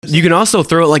You can also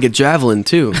throw it like a javelin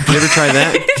too. You ever try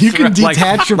that? You can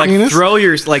detach your penis? Like throw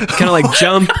your kind of like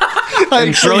jump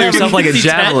and throw yourself like a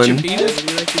javelin.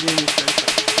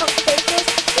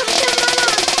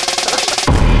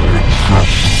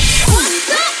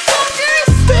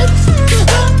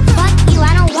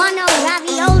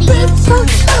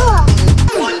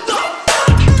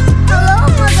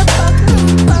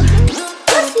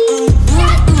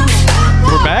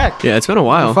 Yeah, it's been a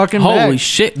while. Holy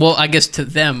shit. Well, I guess to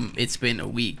them, it's been a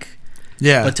week.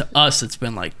 Yeah. But to us, it's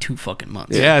been like 2 fucking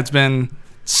months. Yeah, it's been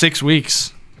 6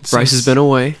 weeks. Bryce has been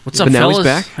away. What's up, but now fellas? he's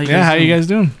back. How you guys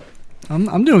doing?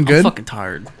 I'm doing good. I'm fucking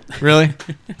tired. Really?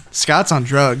 Scott's on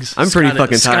drugs. I'm pretty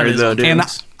fucking tired though, dude. And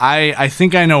I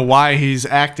think I know why he's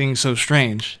acting so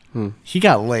strange. He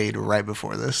got laid right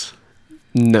before this.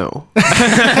 No.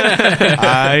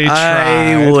 I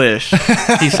tried. I wish.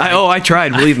 I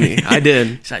tried. Believe me, I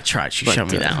did. I tried. She shut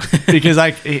me down. Because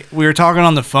we were talking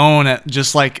on the phone at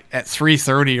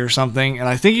 3:30 or something, and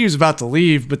I think he was about to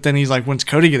leave, but then he's like, "When's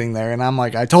Cody getting there?" And I'm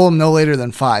like, "I told him no later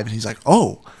than 5." And he's like,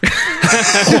 "Oh,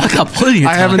 I got plenty of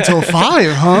time. I have until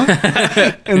 5,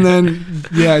 huh?" And then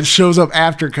it shows up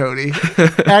after Cody,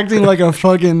 acting like a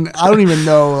fucking I don't even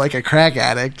know, like a crack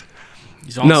addict.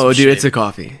 No, dude, it's a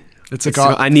coffee. It's a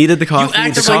coffee. I needed the coffee. You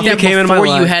acted the like coffee that came in my before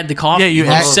life. you had the coffee. Yeah,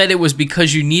 you said it was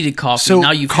because you needed coffee. So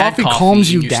now you've had coffee coffee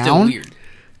calms you and you're down? Still weird.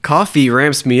 Coffee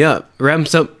ramps me up.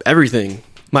 Ramps up everything.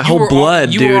 My whole were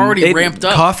blood, you dude. were already ramped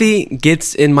up. Coffee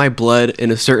gets in my blood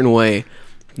in a certain way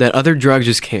that other drugs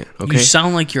just can't. Okay. You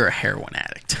sound like you're a heroin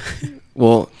addict.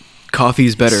 Well,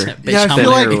 coffee's better. Yeah, than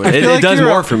heroin. It does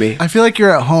more for me. I feel like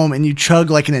you're at home and you chug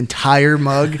like an entire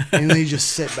mug and then you just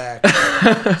sit back.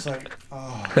 It's like,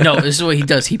 No, this is what he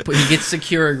does. He gets the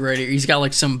Keurig ready. He's got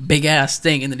like some big ass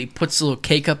thing, and then he puts a little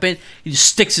K-cup in. He just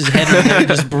sticks his head in there and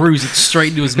just brews it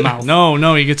straight into his mouth.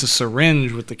 No, he gets a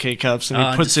syringe with the K-cups and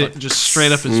he puts it just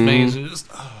straight up his veins. And just,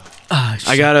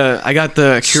 I got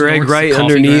the Keurig right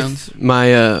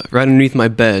underneath my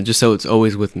bed, just so it's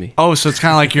always with me. Oh, so it's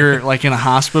kind of like you're like in a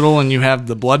hospital and you have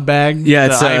the blood bag. Yeah,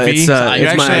 the IV. it's you my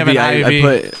actually have IV. an IV. I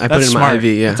put it That's in smart. my IV.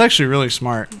 Yeah, it's actually really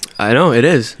smart, I know it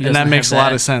is. and that makes a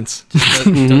lot of sense.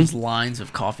 Those lines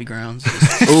of coffee grounds.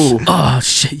 Ooh. Oh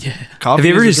shit, yeah. Have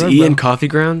you ever just eaten coffee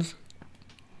grounds?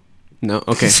 No.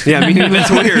 Okay. Yeah, I mean that's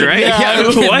weird, right? Yeah,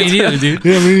 what? Me neither, dude.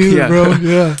 yeah, me neither, Yeah. bro.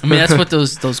 Yeah. I mean, that's what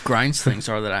those grinds things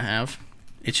are that I have.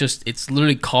 It's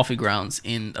literally coffee grounds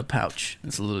in a pouch.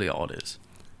 That's literally all it is.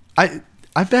 I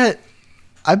bet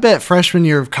freshman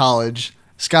year of college,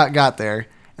 Scott got there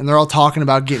and they're all talking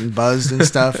about getting buzzed and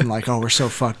stuff and like, oh, we're so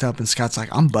fucked up. And Scott's like,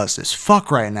 I'm buzzed as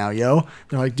fuck right now, yo.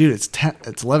 They're like, dude,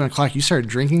 it's 11 o'clock. You started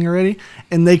drinking already?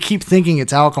 And they keep thinking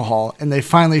it's alcohol. And they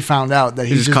finally found out that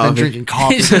he's just been drinking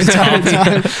coffee the entire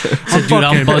time. So, dude,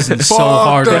 I'm buzzing so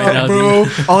hard right now, bro.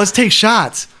 dude. Oh, let's take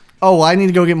shots. Oh, well, I need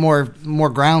to go get more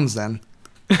grounds then.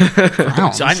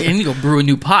 Grounds. So I need to go brew a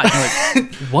new pot. You're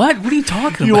like, what? What are you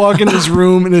talking You about? walk in this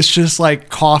room and it's just like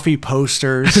coffee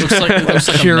posters, Looks like a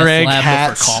Keurig meth lab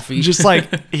hats, for coffee. just like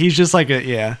he's just like a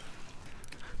yeah.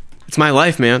 It's my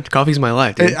life, man. Coffee's my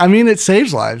life, dude. I mean, it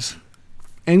saves lives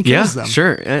and Yeah, kills them.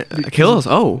 sure. Kills.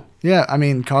 Oh, Yeah, I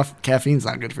mean, caffeine's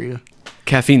not good for you.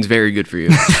 caffeine's very good for you.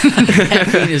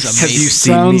 Caffeine is Have you amazing.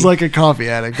 seen Sounds me? like a coffee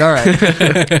addict. All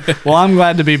right. Well, I'm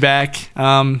glad to be back.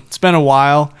 It's been a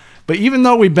while, But even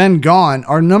though we've been gone,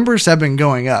 our numbers have been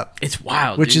going up, It's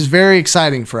wild, which dude. is very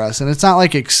exciting for us. And it's not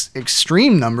like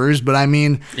extreme numbers, but I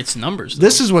mean, It's numbers.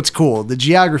 this is what's cool. The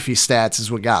geography stats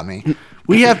is what got me.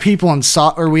 We have people in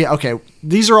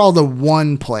these are all the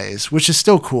one plays, which is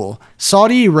still cool.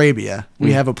 Saudi Arabia,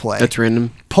 we have a play. That's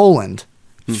random. Poland,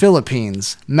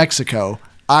 Philippines, Mexico,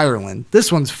 Ireland.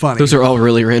 This one's funny. Those are all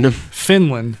really random.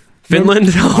 Finland. Finland?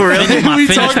 Oh, really? My we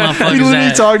Finnish talked, motherfuckers we literally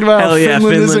at. talked about how Hell yeah,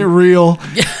 Finland isn't Finland. real.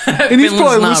 And he's Finland's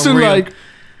probably not listening real. like,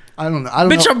 I don't know.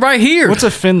 Bitch, know. I'm right here. What's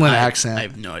a Finland accent? I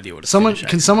have no idea what a Someone Finnish can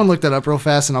accent someone look that up real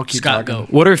fast and I'll keep Scott, talking.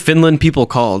 go. What are Finland people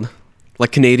called?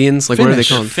 Like Canadians? Like what are they Finnish.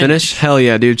 called? Finnish. Hell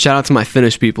yeah, dude. Shout out to my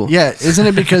Finnish people. Yeah, isn't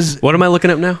it because What am I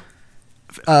looking up now?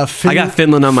 I got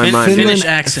Finland on my mind. Finnish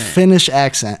accent. Finnish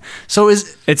accent. So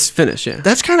It's Finnish, yeah.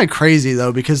 that's kind of crazy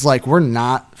though, because like we're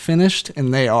not finished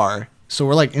and they are, so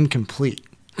we're like incomplete.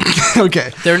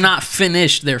 Okay, They're not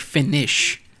Finnish. They're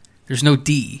Finnish. There's no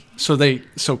D.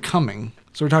 so coming.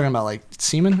 So we're talking about like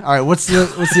semen. All right, what's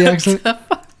the accent?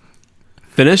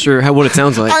 Finnish or what it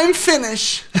sounds like? I'm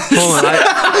Finnish. Hold on.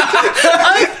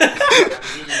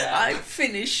 I'm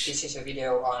Finnish. This is a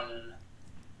video on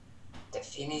the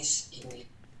Finnish English.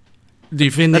 The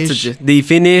Finnish. The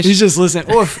Finnish. He's just listening.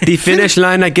 Oh, The finish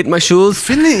line, I get my shoes.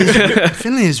 Finland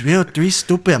is real. 3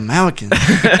 stupid Americans.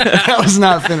 That was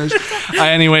not finished.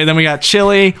 Anyway, then we got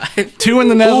Chile, 2 in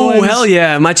the Netherlands. Oh, hell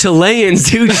yeah. My Chileans,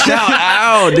 dude. Shout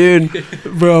out, dude.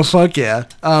 Bro, fuck yeah.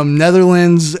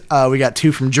 Netherlands, we got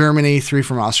 2 from Germany, 3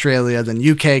 from Australia, then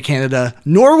UK, Canada.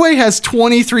 Norway has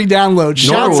 23 downloads.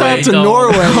 Shouts Norway. out to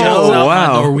Norway. Oh, yo.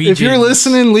 wow. If you're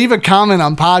listening, leave a comment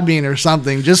on Podbean or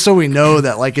something, just so we know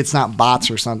that like it's not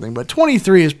bots or something. But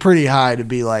 23 is pretty high to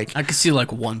be like, I could see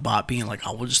like one bot being like,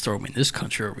 "Oh, we'll just throw them in this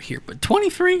country over here," but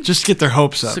 23. just get their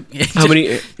hopes up. How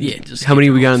many? Yeah, just How many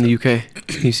we got in the UK?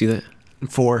 Can you see that?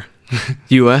 4.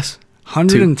 US?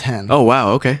 110. Oh,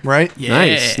 wow. Okay. Right?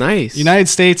 Yeah. Nice. United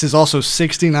States is also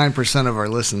 69% of our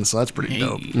listens, so that's pretty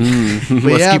dope.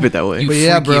 Let's yeah, keep it that way. You But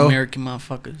yeah, freaky bro. American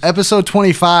motherfuckers. Episode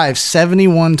 25,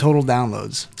 71 total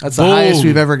downloads. That's the Boom. highest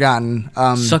we've ever gotten.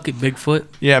 Suck it, Bigfoot.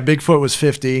 Yeah, Bigfoot was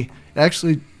 50.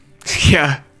 Actually,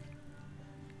 Yeah.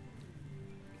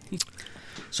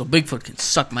 So Bigfoot can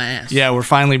suck my ass. Yeah, we're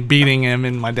finally beating him,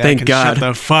 and my dad Thank can God. shut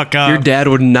the fuck up. Your dad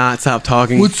would not stop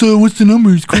talking. what's the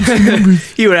numbers? Crunch the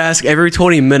numbers. He would ask every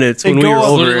 20 minutes when Hey, we were go up,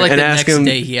 over Literally, like and the ask next him.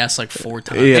 day, he asked like 4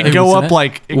 times. Yeah. It'd go up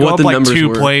like What the numbers 2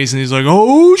 were. plays, and he's like,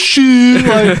 "Oh shit!"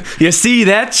 Like, You see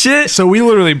that shit? so we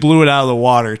literally blew it out of the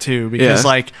water too, because Yeah.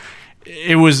 like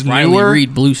it was Riley newer.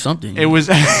 Reed blew something. It was.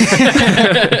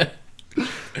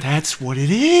 That's what it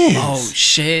is. Oh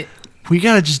shit. We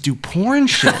gotta just do porn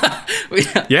shit.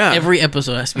 Yeah. Every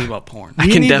episode has to be about porn. I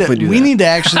can definitely do We that. need to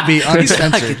actually be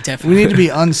uncensored. definitely. We need to be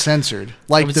uncensored.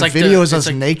 Like It's the like video is it's us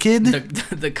like naked.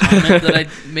 The comment that I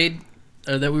made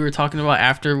that we were talking about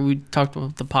after we talked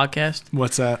about the podcast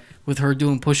What's that? with her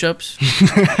doing push-ups.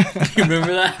 You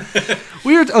remember that?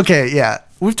 We were okay. Yeah,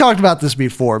 we've talked about this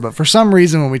before, but for some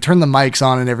reason, when we turn the mics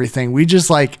on and everything, we just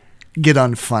like get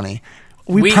unfunny.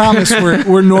 We promise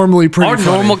we're normally pretty. Our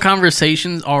funny. normal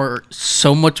conversations are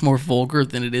so much more vulgar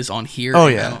than it is on here. Oh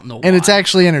and yeah, I don't know why. and it's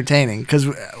actually entertaining because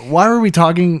why were we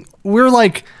talking? We're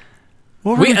like,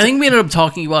 what were I we think we ended up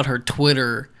talking about her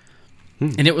Twitter,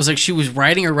 and it was like she was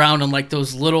riding around on like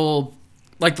those little,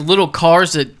 like the little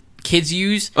cars that kids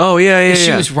use. Oh, yeah, yeah, And she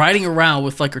yeah. was riding around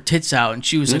with like her tits out, and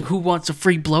she was like, "Who wants a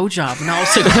free blowjob?" And I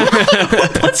was like, "Who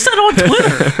puts that on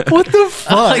Twitter? what the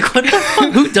fuck? Like, what the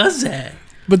fuck? Who does that?"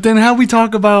 But then how we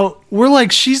talk about, we're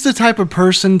like, she's the type of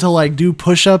person to like do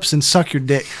push-ups and suck your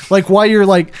dick. Like while you're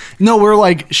like, no, we're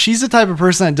like, she's the type of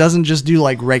person that doesn't just do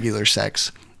like regular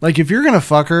sex. Like if you're gonna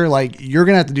fuck her, like you're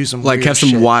gonna have to do some Like weird have some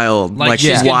shit. wild, Like, like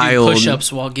she's gonna do wild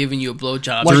push-ups while giving you a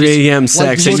blowjob. 3 a.m.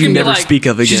 sex she's that you gonna be never speak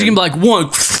of again. She's gonna be like 1,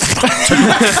 2,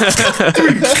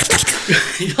 3.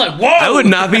 You're like, whoa! I would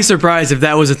not be surprised if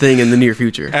that was a thing in the near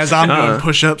future. As I'm doing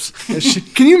push-ups.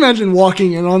 Can you imagine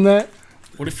walking in on that?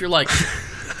 What if you're like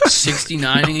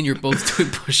 69ing and you're both doing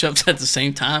push-ups at the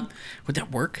same time? Would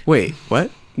that work? Wait,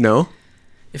 what? No,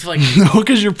 If like No,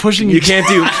 because you're pushing. you can't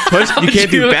do push. You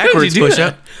can't do backwards do push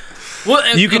that? up.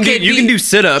 Well, You can okay, do you can do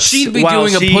sit ups. She'd be while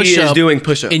doing a she push-up, is doing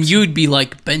push ups. and you'd be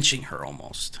like benching her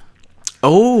almost.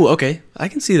 Oh, okay, I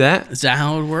can see that. Is that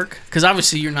how it would work? Because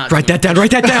obviously you're not. Write that down.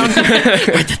 Write that down.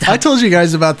 I told you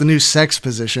guys about the new sex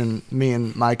position me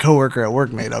and my coworker at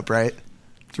work made up, right?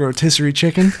 Rotisserie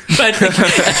chicken. But How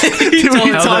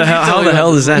the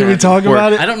hell does that? Did we talk work?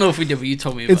 about it? I don't know if we did, but you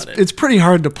told me about it. It's pretty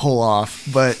hard to pull off,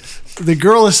 but the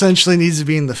girl essentially needs to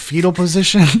be in the fetal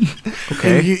position.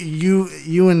 Okay. And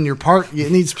you and your part. It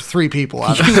needs 3 people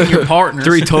out of You and your partner.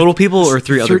 3 total people or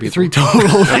 3 other people? 3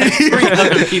 total. 3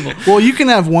 other people. Well, you can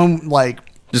have one like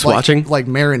Just like- watching? like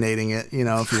marinating it, you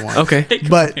know, if you want. Okay.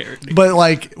 But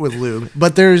like with lube.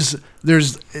 But there's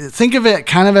think of it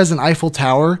kind of as an Eiffel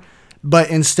Tower, but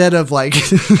instead of like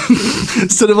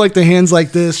the hands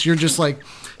like this, you're just like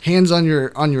hands on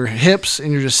your hips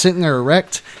and you're just sitting there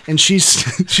erect, and she's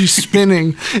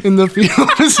spinning in the fetal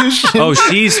position. Oh,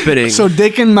 she's spitting. So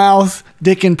dick in mouth,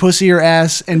 dick in pussy or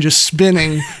ass, and just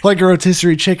spinning like a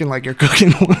rotisserie chicken, like you're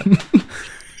cooking one.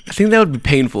 I think that would be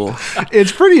painful.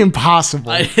 It's pretty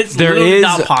impossible. It's There literally is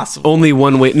not possible. only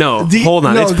one way. No, hold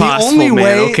on. It's the possible, only man.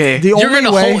 way, Okay. The You're only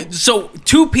gonna way. hold. So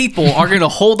 2 people are gonna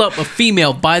hold up a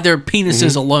female by their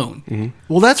penises alone.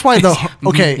 Well, that's why the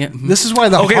okay. Yeah. This is why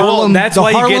the Okay, Harlem. well, that's the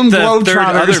why Harlem you get the third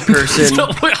Globetrotters- other person.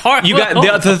 So, wait, hard- You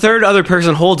got the third other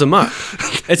person holds him up.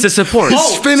 It's a support.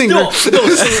 spinning No, her.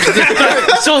 no,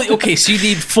 so okay, so you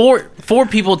need four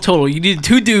people total. You need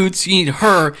 2 dudes, you need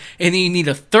her, and then you need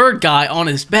a third guy on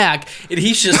his back, and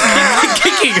he's just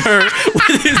kicking her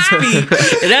with his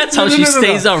feet, and that's how she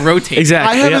stays on rotating.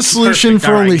 Exactly. I have Yep. a solution Perfect.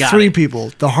 for All right, only got 3 it.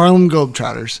 people. The Harlem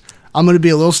Globetrotters. I'm going to be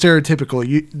a little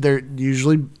stereotypical. They're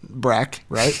usually brack,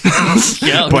 right?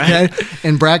 Yeah, Okay,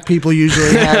 and brack people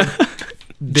usually have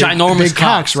ginormous big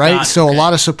cocks, right? Got it, So okay. a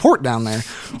lot of support down there.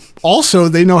 Also,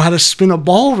 they know how to spin a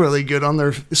ball really good on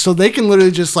their, so they can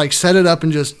literally just like set it up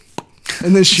and just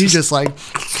And then she just like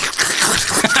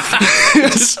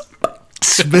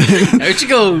spinning. There she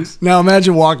goes. Now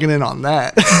imagine walking in on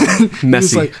that. Messy.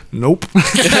 Just like, nope.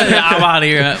 I'm out of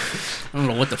here. I don't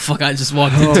know what the fuck I just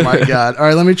walked into. Oh my god. All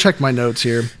right, let me check my notes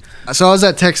here. So I was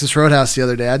at Texas Roadhouse the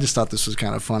other day. I just thought this was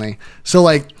kind of funny. So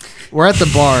like we're at the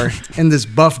bar and this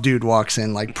buff dude walks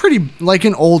in, like pretty like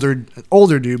an older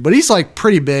dude, but he's like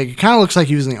pretty big. Kind of looks like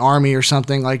he was in the army or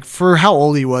something. Like for how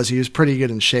old he was pretty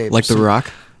good in shape. Like The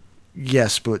Rock.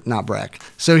 Yes, but not Brack.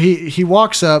 So he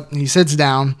walks up, he sits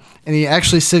down, and he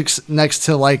actually sits next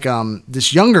to like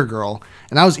this younger girl.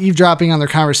 And I was eavesdropping on their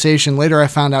conversation. Later, I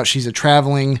found out she's a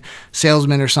traveling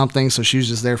salesman or something, so she was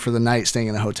just there for the night, staying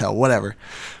in a hotel, whatever.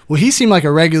 Well, he seemed like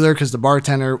a regular because the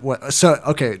bartender.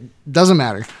 Doesn't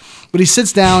matter. But he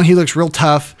sits down. He looks real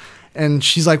tough, and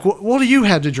she's like, "What do you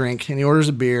have to drink?" And he orders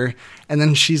a beer, and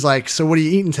then she's like, "So what are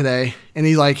you eating today?" And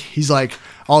he's like,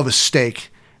 "I'll have a steak."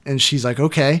 And she's like,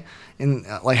 "Okay." And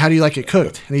like, "How do you like it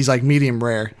cooked?" And he's like, "Medium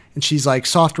rare." And she's like,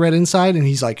 "Soft red inside?" And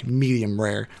he's like, "Medium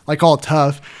rare," like all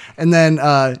tough. And then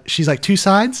she's like, "2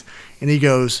 sides?" And he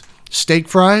goes, "Steak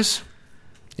fries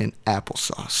and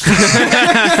applesauce."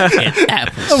 And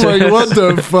apples. I'm like, what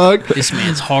the fuck? This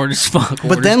man's hard as fuck.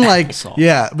 But then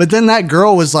but then that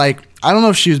girl was like, I don't know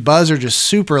if she was buzzed or just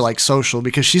super like social,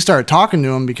 because she started talking to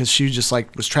him because she just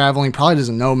like was traveling, probably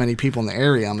doesn't know many people in the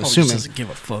area, I'm assuming. Doesn't give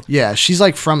a fuck. Yeah, she's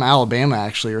like from Alabama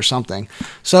actually or something.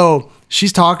 So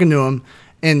she's talking to him,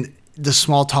 and the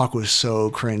small talk was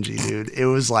so cringy, dude. It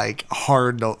was like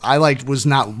hard. I like was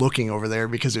not looking over there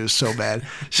because it was so bad.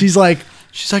 She's like,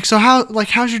 "So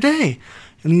how's your day?"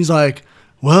 And he's like,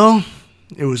 "Well,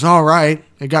 it was all right.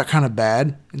 It got kind of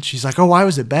bad." And she's like, "Oh, why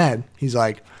was it bad?" He's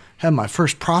like, "Had my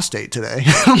first prostate today."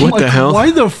 What the hell?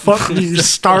 Why the fuck do you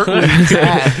start with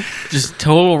that? Just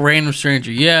total random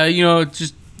stranger. Yeah,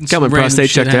 just Got my some random prostate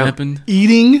shit checked out. happened.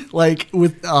 Eating like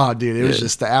with dude, it was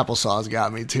just the applesauce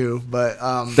got me too. But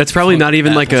That's probably not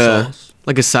even like applesauce.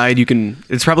 a side you can.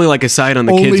 It's probably like a side on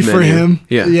the Only kids for menu. him?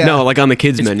 Yeah. Yeah. No, like on the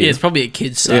kids menu. Yeah, it's probably a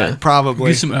kid's side. Yeah.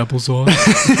 probably Get some applesauce.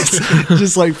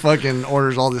 just like fucking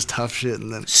orders all this tough shit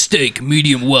and then Steak,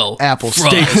 medium well. Apple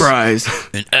Steak fries.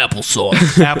 and applesauce.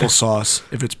 applesauce.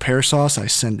 If it's pear sauce, I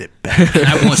send it back.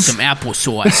 I want some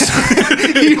applesauce.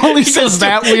 He only says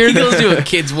that He weird. goes to a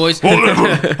kid's voice.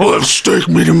 I'll have steak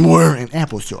medium rare and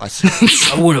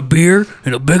applesauce. I want a beer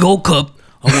in a big old cup.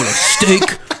 I want a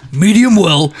steak, medium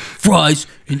well, fries,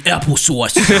 and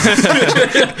applesauce.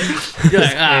 You're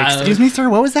like, Excuse me, sir.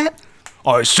 What was that?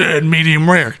 I said medium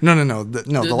rare. No.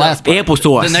 The last part.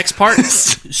 Applesauce. The next part,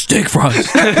 steak fries.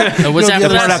 What's the after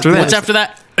other that? part after that. What's after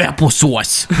that?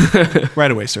 Applesauce. Right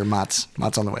away, sir. Mott's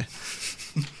on the way.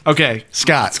 Okay,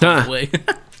 Scott. Huh. Wait.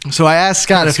 So I asked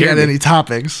Scott if he had scared me. any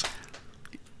topics.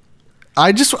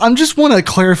 I just want to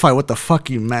clarify what the fuck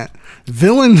you meant.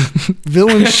 Villain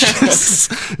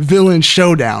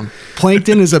showdown.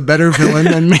 Plankton is a better villain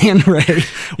than Man Ray.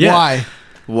 Yeah. Why?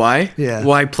 Why? Yeah.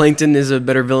 Why Plankton is a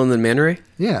better villain than Man Ray?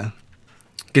 Yeah.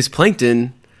 Because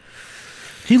Plankton.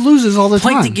 He loses all the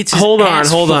Plankton time. gets his Hold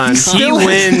ass on. fucked. He still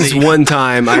wins one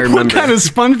time. I remember. What kind of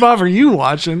SpongeBob are you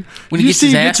watching? When he gets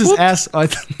his ass whooped? I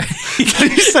you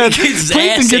said He gets his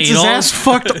Plankton ass gets his ate ass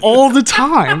fucked all the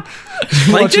time.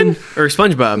 Plankton Watching- or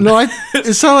SpongeBob? No,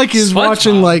 it sounded like he was SpongeBob.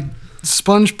 watching like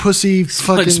sponge pussy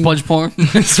fucking Sponge porn.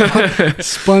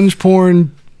 sponge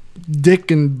porn, dick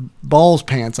and balls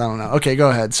pants. I don't know. Okay, go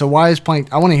ahead. So why is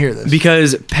Plankton? I want to hear this.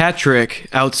 Because Patrick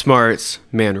outsmarts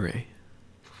Man Ray.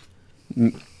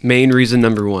 Main reason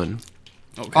number one.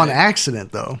 On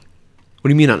accident, though. What do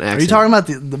you mean on accident? Are you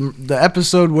talking about the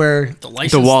episode where The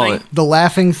license The wallet. thing. the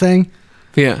laughing thing,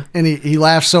 Yeah. and he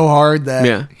laughed so hard that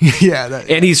Yeah. that,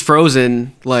 And he's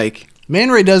frozen, like,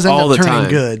 Man Ray does end all up the turning time.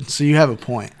 good. So you have a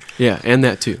point. yeah, and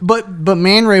that too. But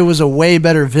Man Ray was a way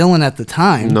better villain at the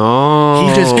time. No.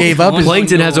 He just gave up his-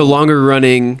 Plankton has a longer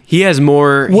running. He has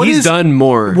more. He's done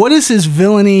more. What is his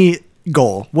villainy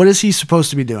goal? What is he supposed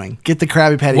to be doing? Get the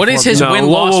Krabby Patty. What is formula. his No,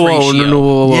 win-loss ratio?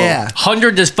 whoa. Yeah.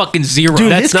 100 is fucking 0.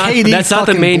 Dude, That's His not. KD That's not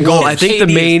the fucking main goal. blows. I think the KD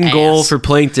is main goal ass. for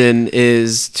Plankton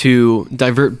is to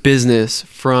divert business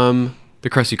from the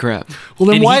Krusty Krab. Well,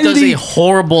 then and why he did does he? a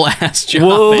horrible ass job.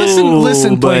 Whoa.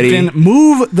 Listen, buddy. Plankton.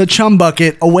 Move the chum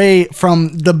bucket away from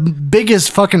the biggest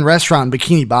fucking restaurant in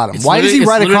Bikini Bottom. It's Why is he literally-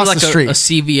 right it's across the literally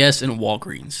street? like a CVS and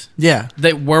Walgreens. Yeah,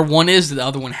 That where one is, the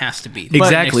other one has to be. Exactly.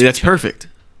 That's Next to each other. perfect.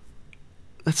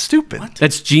 that's stupid.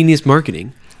 That's genius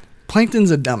marketing. Plankton's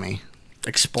a dummy.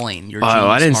 Explain your. Oh, genius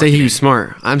I didn't say he was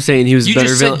marketing. smart. I'm saying he was You a better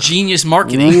just villain. said genius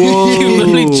marketing. Whoa. You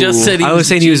literally just said he I was was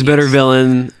saying he was a better genius.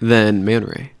 villain than Man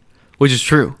Ray, which is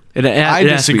true. It I has to be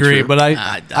disagree, true. but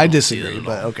I I don't see disagree. that at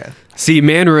But okay. See,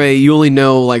 Man Ray, you only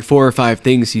know like 4 or 5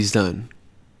 things he's done.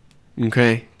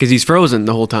 Okay, because he's frozen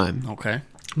the whole time. Okay.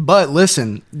 But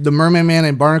listen, the Mermaid Man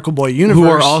and Barnacle Boy universe, Who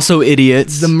are also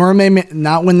idiots. the Mermaid Man,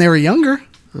 not when they were younger,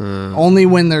 only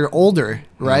when they're older,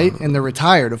 right? And they're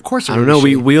retired. Of course. I don't know.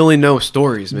 We only know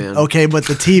stories, man. Okay, but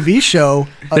the TV show,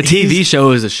 The TV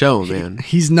show is a show, man.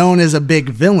 he's known as a big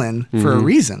villain for a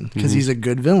reason because he's a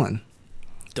good villain.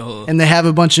 Duh. And they have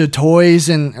a bunch of toys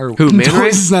or Who, Man Ray?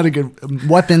 toys is not a good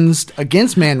weapons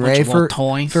against Man Ray Bunch of for old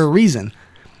toys. for a reason.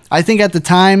 I think at the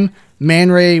time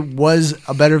Man Ray was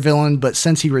a better villain, but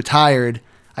since he retired,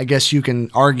 I guess you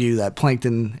can argue that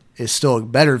Plankton is still a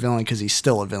better villain because he's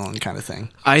still a villain kind of thing.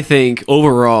 I think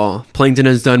overall, Plankton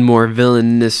has done more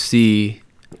villainous-y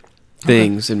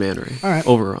things in Man Ray. All right.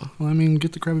 Overall. Well, I mean,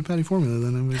 get the Krabby Patty formula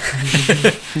then.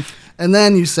 And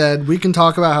then you said we can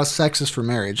talk about how sex is for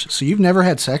marriage. So you've never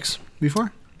had sex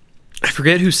before? I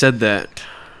forget who said that.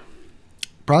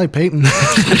 Probably Peyton.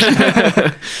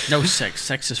 No sex.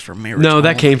 Sex is for marriage. No, that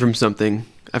only. came from something.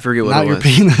 I forget what Not it your was.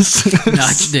 penis.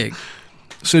 Not dick.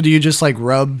 So do you just like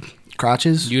rub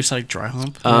crotches? You just like dry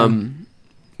hump.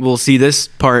 Well, see, this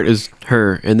part is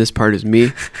her, and this part is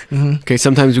me. Okay,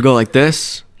 sometimes we go like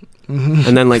this,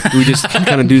 and then like we just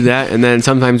kind of do that, and then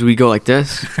sometimes we go like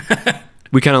this.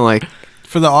 We kind of like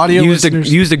For the audio use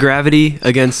listeners, the gravity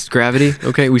against gravity.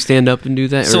 Okay, we stand up and do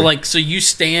that. So or- so you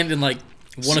stand and like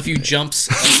one of you jumps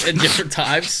at different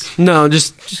times. no,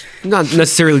 just not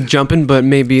necessarily jumping, but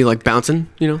maybe like bouncing.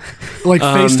 You know? like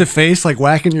face to face, like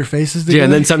whacking your faces together. Yeah.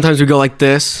 And then sometimes we go like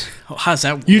this. Oh, how's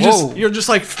that? you're just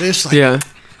like fish. Like, Yeah.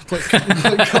 like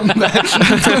come back.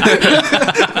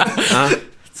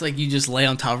 It's like you just lay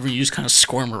on top of her. You just kind of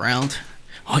squirm around.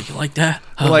 Oh, you like that?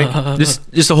 Like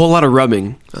Just a whole lot of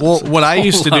rubbing. well, what I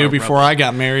used to lot do of before I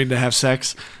got married to have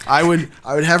sex, I would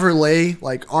have her lay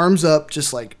like arms up,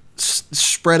 just like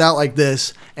spread out like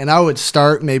this, and I would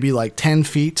start maybe like 10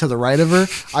 feet to the right of her.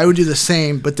 I would do the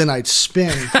same, but then I'd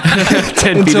spin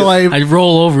 10 until feet. I'd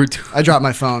roll over to. I dropped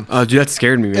my phone. Oh, dude, that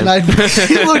scared me, man. And I'd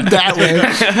look that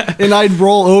way, and I'd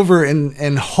roll over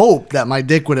and hope that my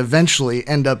dick would eventually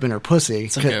end up in her pussy.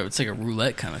 It's like a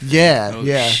roulette kind of thing. Yeah, Oh,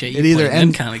 yeah. Shit, It you either play them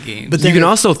end- kind of games. but you then can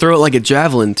also throw it like a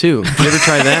javelin too. You ever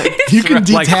try that? you can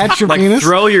detach your like penis.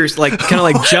 throw your like kind of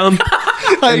like jump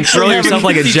I and throw actually yourself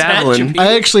like a Detach javelin. your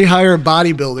I actually hire a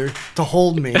bodybuilder to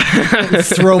hold me and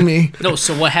throw me. No,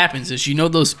 so what happens is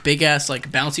those big ass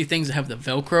like bouncy things that have the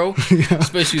Velcro.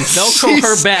 Especially Velcro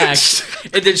her back,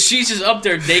 and then she's just up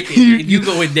there naked, and you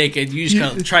go in naked. You just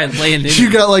kind of try and land in. You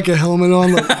her. got like a helmet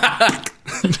on,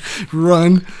 like,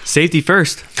 run. Safety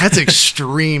first. That's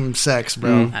extreme sex,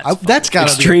 bro. That's got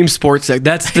to be Extreme sports.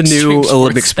 That's the Extreme new sports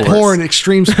Olympic sex. sport. porn.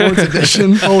 Extreme sports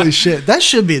edition. Holy shit, that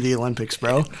should be the Olympics,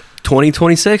 bro.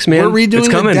 2026, man. We're redoing it's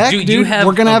the coming. deck. Dude, Dude, you have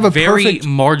we're gonna have a very perfect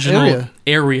marginal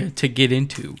area. to get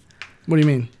into. What do you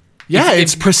mean? Yeah, If-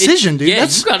 it's if- precision, dude. Yeah,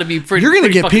 That's, you got to be pretty. you're gonna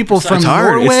pretty get fucking people precise. from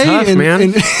hard. It's Norway tough,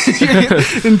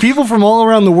 and, man. and people from all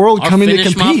around the world Our coming to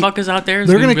Finnish compete. motherfuckers out there. is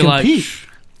They're gonna be compete.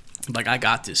 Like I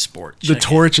got this sport. The Check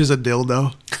torch is a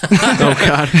dildo, Oh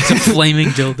God. it. It's a flaming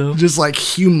dildo. just like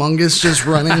humongous, just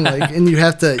running. Like, and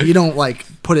you don't like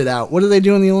put it out. What do they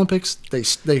do in the Olympics? They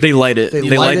They light it. They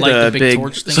light Like the the big big.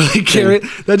 torch thing. So they carry it.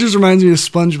 That just reminds me of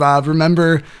SpongeBob.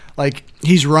 Remember, like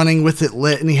he's running with it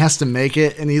lit, and he has to make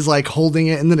it, and he's like holding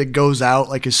it, and then it goes out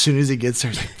like as soon as he gets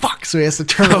there. He's like, "Fuck!" So he has to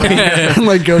turn around and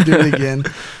like go do it again.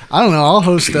 I don't know. I'll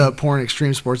host a porn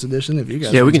extreme sports edition if you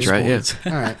guys. Yeah, we want can to. try it.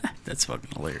 Yeah. All right. That's fucking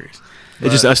hilarious.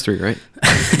 It's just us three, right?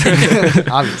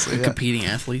 Obviously, yeah. Competing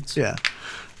athletes. Yeah.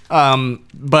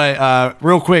 But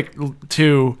real quick,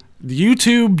 too,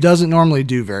 YouTube doesn't normally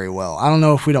do very well. I don't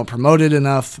know if we don't promote it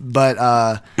enough, but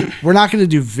we're not going to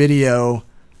do video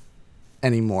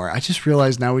anymore. I just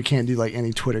realized now we can't do like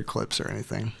any Twitter clips or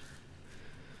anything.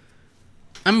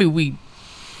 I mean,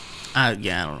 I don't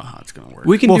know how it's gonna work.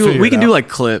 We can We'll do. figure We it can do out. like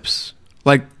clips,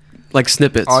 like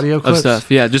snippets, Audio of clips? stuff.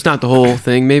 Yeah, just not the whole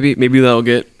thing. Maybe that'll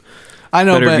get. I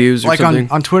know, Better but views or like something.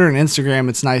 on Twitter and Instagram,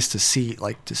 it's nice to see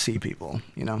people.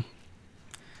 You know.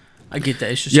 I get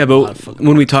that. It's just Yeah, a lot of but fucking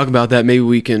when we work. talk about that, maybe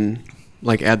we can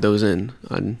like add those in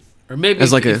on or maybe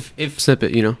as like if a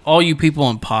snippet. You know. all you people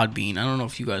on Podbean, I don't know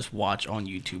if you guys watch on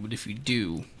YouTube, but if you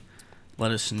do,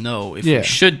 let us know if Yeah. we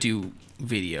should do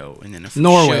video, and then if we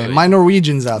Norway, should, my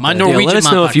Norwegians out My there. Yeah, let Norwegian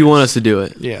us know if you motherfuckers. want us to do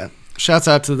it. Yeah. Shouts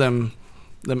out to them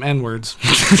N words.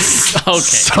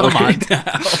 Okay, come on.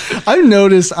 I've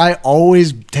noticed I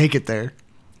always take it there.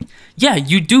 Yeah,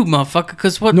 you do, motherfucker.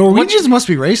 Because Norwegians must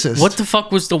be racist. What the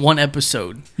fuck was the one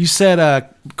episode? You said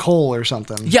coal or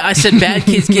something. Yeah, I said bad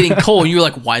kids getting coal, and you were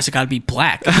like, why is it got to be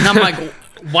black? And I'm like,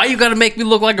 why you gotta make me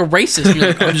look like a racist? And you're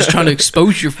like, I'm just trying to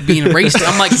expose you for being a racist.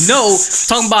 I'm like, no,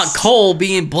 talking about Cole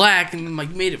being black, and I'm like,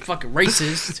 you made it fucking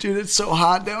racist. Dude, it's so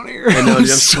hot down here. I know, dude, I'm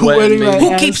sweating, my man. Who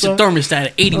ass keeps the off. thermostat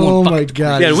at 81 Oh fucking my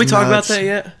god! Yeah, did we it's talk about nuts. that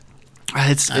yet?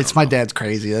 It's my dad's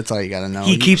crazy. That's all you gotta know.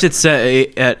 He keeps it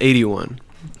set at 81.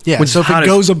 Yeah, which so is if hot it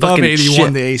as goes above fucking 81,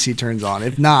 shit. the AC turns on.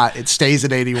 If not, it stays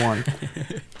at 81,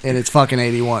 and it's fucking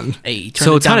 81. Hey, turn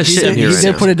So it it's down hot as to shit in He here right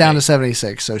 76. did put it down now. to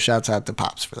 76, so shouts out to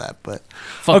Pops for that. But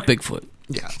Fuck Bigfoot.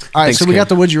 yeah, all right. Thanks, So we Cam. got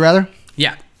the would you rather.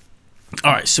 Yeah.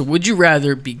 All right. So, would you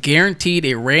rather be guaranteed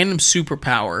a random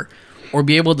superpower, or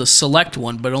be able to select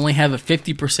one but only have a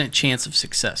 50% chance of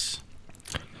success?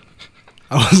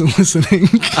 I wasn't listening.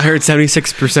 I heard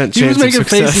 76% chance He was making of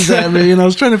success. faces at me, and I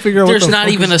was trying to figure out. There's what the not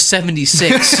fuck even was- a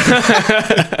 76.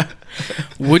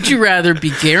 Would you rather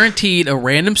be guaranteed a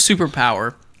random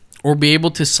superpower, or be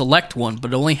able to select one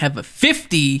but only have a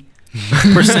 50%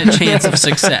 chance of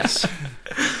success?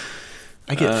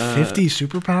 I get 50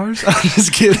 superpowers. I'm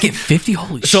just kidding. Get 50?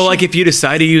 Holy shit. So, like, if you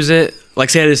decide to use it, like,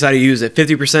 say I decide to use it,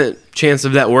 50% chance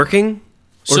of that working,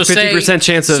 or So say- 50%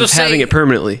 chance of so say- having it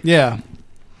permanently. Yeah.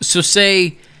 So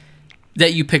say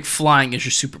that you pick flying as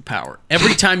your superpower.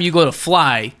 Every time you go to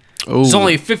fly, there's Ooh.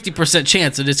 only a 50%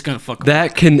 chance that it's going to fuck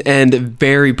That can end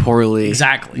very poorly.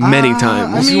 Exactly. Many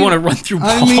times. If you want to run through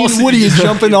balls. I mean, what are you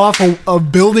jumping off a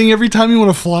building every time you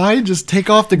want to fly? Just take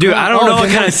off the Dude, ground. I don't know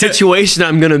what kind of situation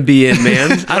I'm gonna be in,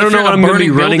 man. I don't if know you're what in a I'm gonna be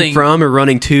burning running building? from or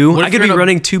running to. What I if could you're be in a-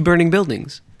 running to burning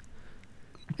buildings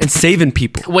and saving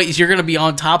people. Wait, you're going to be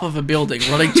on top of a building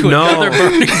running to No. another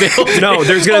burning building. No,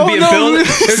 there's gonna be a building.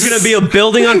 There's gonna be a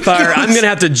building on fire. I'm gonna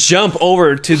have to jump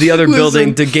over to the other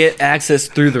building to get access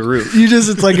through the roof.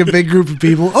 It's like a big group of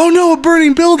people. Oh no, a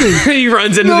burning building. He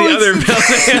runs into No, the other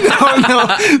building. Oh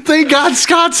no! Thank God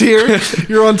Scott's here.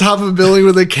 You're on top of a building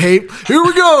with a cape. Here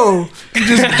we go. You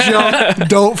just jump,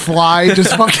 don't fly,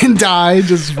 just fucking die.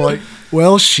 Just like,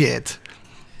 well, shit.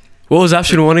 What was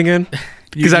option one again?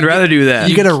 Because I'd rather do that.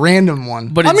 You get a random one.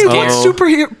 But I it's mean, what guaranteed.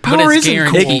 superhero power it's isn't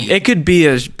guaranteed. cool? It could be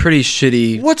a pretty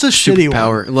shitty. What's a shitty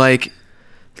superpower?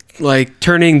 Like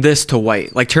turning this to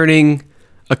white, like turning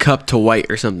a cup to white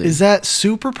or something. Is that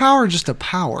superpower or just a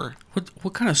power?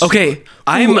 What kind of Okay,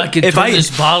 I'm I could if turn I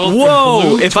this bottle whoa, from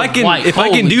blue if to I can white. if I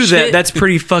can Holy do that, shit. that's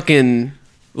pretty fucking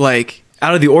like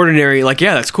out of the ordinary. Like,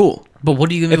 yeah, that's cool. But what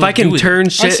are you going to If I can turn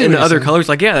shit see what into you're other saying. colors,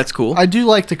 like, yeah, that's cool. I do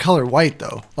like the color white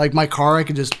though. Like my car, I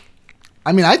could just.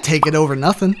 I mean, I'd take it over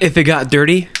nothing. If it got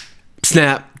dirty,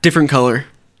 snap, different color.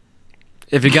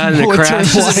 If it got in a Well, it's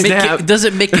crash, white. snap. Does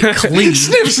it make it clean?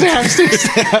 Snip, snap, snip,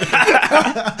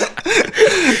 snap.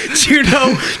 Do you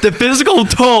know the physical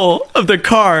toll of the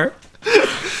car?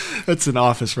 That's an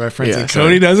Office reference. Yeah, and sorry.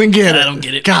 Cody doesn't get it. I don't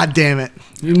get it. God damn it.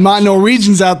 My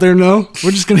Norwegians out there know.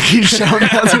 We're just gonna keep shouting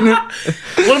out to them.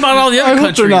 What about all the I other hope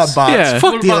countries? they're not bots. Yeah.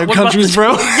 Fuck What the about- other what about countries, the-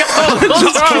 bro.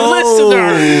 Those are our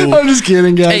listeners. I'm just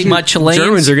kidding, guys. Hey, my Chileans.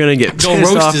 Germans are gonna get Go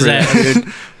pissed roast off his for that, ass.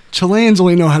 dude. Chileans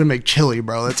only know how to make chili,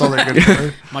 bro. That's all they're good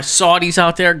for. My Saudis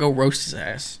out there, go roast his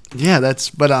ass. Yeah,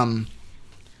 but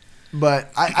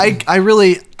I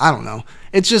really I don't know.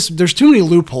 It's just there's too many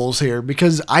loopholes here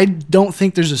because I don't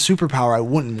think there's a superpower I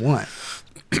wouldn't want.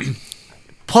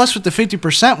 Plus, with the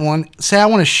 50% one, say I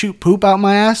want to shoot poop out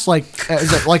my ass like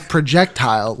as a like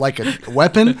projectile, like a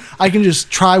weapon. I can just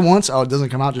try once. Oh, it doesn't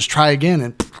come out. Just try again,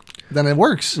 and then it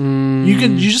works.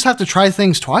 You just have to try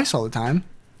things twice all the time,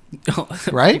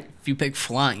 right? If you pick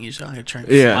flying, you're going to try and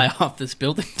Yeah. fly off this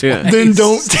building. Yeah. twice. Then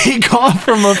don't take off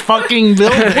from a fucking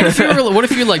building. What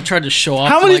if you like tried to show off?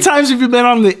 How many like, times have you been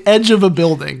on the edge of a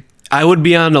building? I would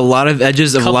be on a lot of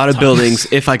edges of a Couple lot of times. buildings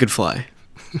if I could fly.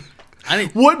 I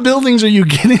didn't. What buildings are you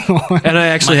getting on? And I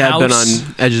actually My have been house.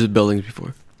 on edges of buildings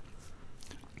before.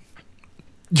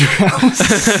 Your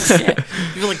house?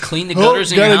 You like clean the Oh,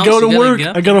 gutters in your gotta house. go you to gotta work. get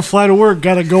up. I gotta fly to work.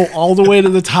 Gotta go all the way to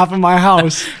the top of my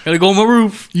house. Gotta go on my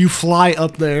roof. You fly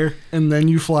up there and then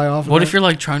you fly off. What of if you're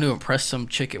like trying to impress some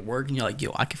chick at work and you're like,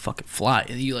 yo, I can fucking fly.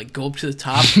 And you like go up to the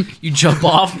top, you jump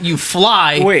off, you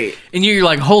fly. Wait. And you're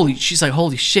like, she's like,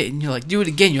 holy shit. And you're like, do it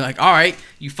again. You're like, all right.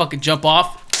 You fucking jump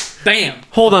off. Bam.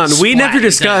 Hold on, we Splat never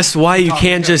his discussed ass. why you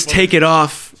can't just take it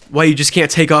off. Why you just can't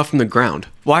take off from the ground?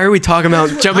 Why are we talking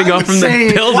about jumping off from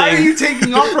the building? Why are you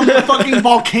taking off from a fucking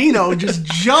volcano? Just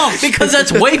jump. Because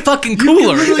that's way fucking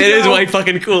cooler. literally- It is way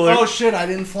fucking cooler. Oh shit! I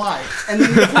didn't fly. And then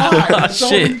you fly. That's all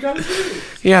Shit. you gotta do.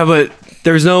 Yeah, but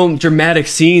there's no dramatic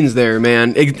scenes there,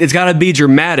 man. It's got to be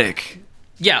dramatic.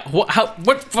 Yeah. What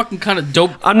fucking kind of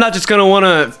dope? I'm not just gonna want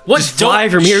to What just fly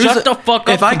dope- from here. shut the fuck up,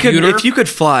 If I could, computer. if you could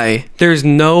fly, there's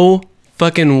no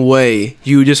fucking way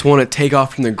you just want to take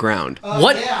off from the ground.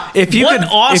 What? If you what could,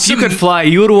 awesome, if you could fly,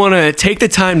 you would want to take the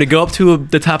time to go up to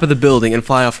the top of the building and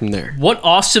fly off from there. What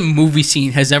awesome movie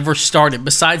scene has ever started,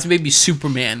 besides maybe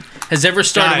Superman, has ever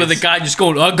started with a guy just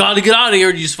going, "I gotta get out of here,"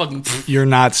 and you just fucking, You're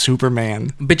not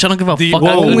Superman. bitch, I don't give a The fuck.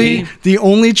 I couldn't be. The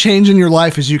only change in your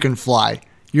life is you can fly.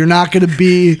 You're not going to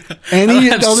be any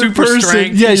have other super person.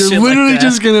 strength Yeah, and you're shit like literally that.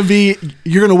 just going to be.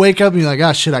 You're going to wake up and be like,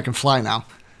 "Ah, shit, I can fly now."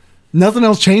 Nothing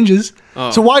else changes.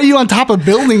 Oh. So why are you on top of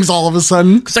buildings all of a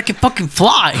sudden? Because I can fucking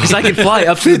fly. Because I can fly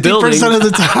up to the building. 50% of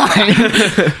the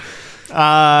time.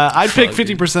 I'd pick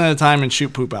 50% of the time and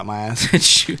shoot poop out my ass.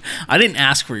 Shoot. I didn't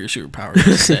ask for your superpower. It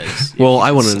just says. Well,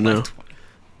 I wanted to know.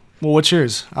 Well, what's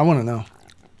yours? I want to know.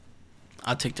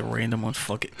 I'll take the random one.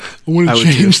 Fuck it. I want I to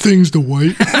would change things to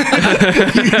white.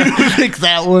 You pick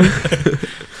that one.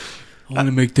 I want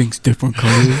to make things different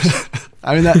colors.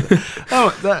 I mean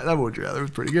that would you rather was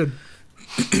pretty good.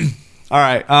 All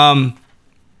right.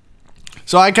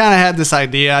 So I kind of had this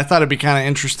idea. I thought it'd be kind of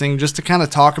interesting just to kind of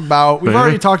talk about. We've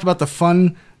already talked about the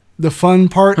fun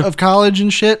part of college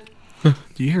and shit.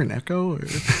 Do you hear an echo? Or?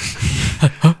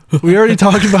 We already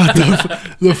talked about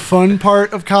the fun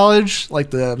part of college, like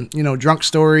the drunk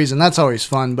stories, and that's always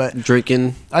fun. But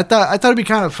Drinking. I thought it'd be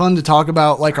kind of fun to talk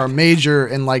about like our major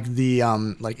and like the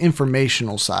like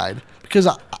informational side, because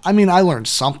I mean I learned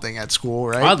something at school,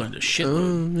 right? I learned a shit.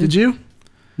 Did you?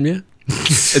 Yeah.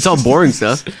 It's all boring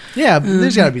stuff. Yeah,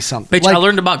 there's got to be something. Bitch, Like- I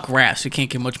learned about grass. It can't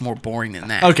get much more boring than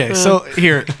that. Okay, so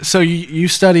you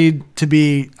studied to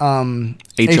be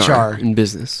HR, in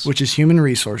business. which is human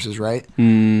resources, right?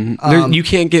 You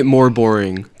can't get more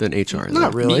boring than HR. though.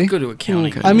 Not You really. go to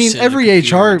accounting. I you mean, sit at a every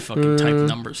computer HR and fucking type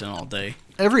numbers in all day.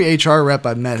 Every HR rep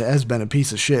I've met has been a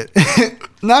piece of shit.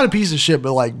 Not a piece of shit,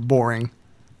 but like boring.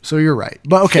 So you're right.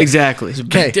 But okay, Exactly. There's a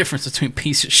big Okay. difference between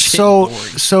piece of shit So and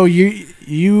boring. so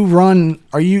you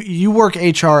work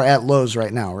HR at Lowe's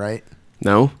right now, right?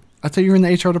 No. I thought you were in the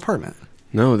HR department.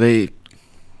 No, they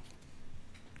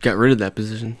got rid of that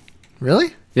position.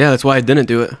 Really? Yeah, that's why I didn't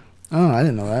do it. Oh, I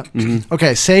didn't know that.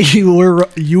 Okay, say you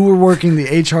were working the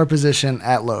HR position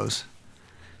at Lowe's.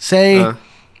 Say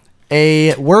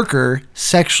a worker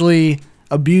sexually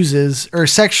abuses or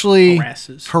sexually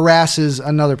harasses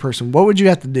another person. What would you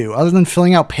have to do other than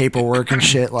filling out paperwork and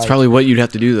shit? Like, It's probably what you'd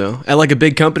have to do though. At like a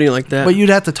big company like that. but you'd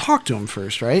have to talk to him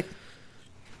first, right?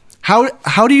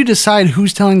 How do you decide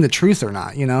who's telling the truth or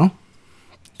not? You know?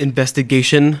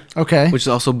 Investigation, Okay. which is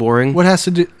also boring. What has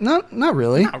to do? Not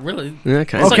really. Not really.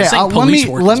 Okay. It's like Okay, saying let police me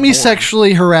work let is me boring.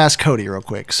 sexually harass Cody real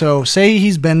quick. So say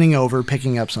he's bending over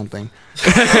picking up something.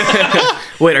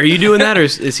 Wait, are you doing that or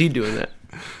is he doing that?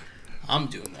 I'm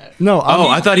doing that. No, Oh,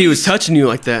 I thought he was touching you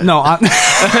like that. no,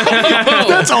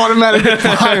 that's automatic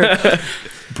fire.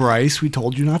 Bryce, we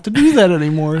told you not to do that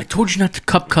anymore. I told you not to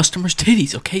cup customers'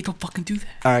 titties, okay? Don't fucking do that.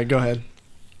 All right, go ahead.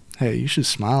 Hey, you should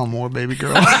smile more, baby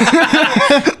girl.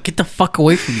 Get the fuck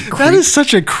away from me, That creep. is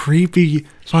such a creepy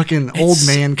fucking old It's-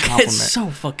 man compliment. It's so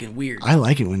fucking weird. I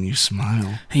like it when you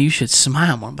smile. Hey, you should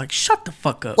smile more. I'm like, shut the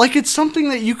fuck up. Like it's something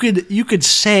that you could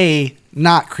say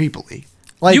not creepily.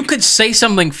 Like you could say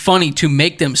something funny to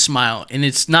make them smile, and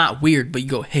it's not weird, but you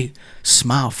go, hey,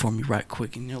 smile for me right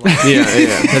quick. And you're like, Yeah,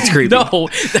 that's creepy. no,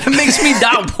 that makes me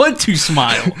not want to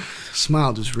smile.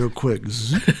 smile just real quick.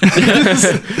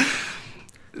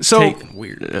 So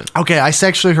Weird. Yeah. okay, I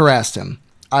sexually harassed him.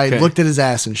 I Okay. looked at his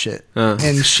ass and shit,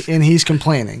 and he's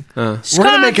complaining. We're Scott,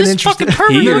 gonna make it this interesting. fucking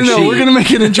pervert. He or No, she. we're gonna make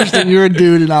it interesting. You're a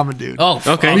dude and I'm a dude. Oh,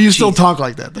 Okay. oh, you still jeez. talk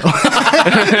like that though.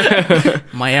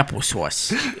 My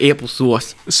applesauce.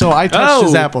 Applesauce. So I touched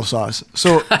his Oh.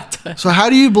 applesauce. So how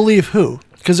do you believe who?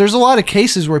 Because there's a lot of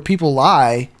cases where people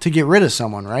lie to get rid of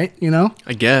someone, right? You know.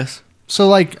 I guess. So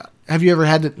like, have you ever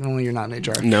had to? Well, you're not in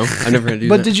HR. No, I never had to do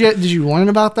But that. did you learn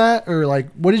about that or like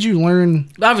what did you learn?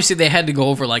 Obviously, they had to go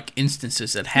over like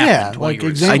instances that happened. Yeah, while like you were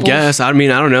example- I guess. I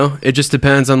mean, I don't know. It just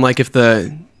depends on like if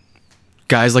the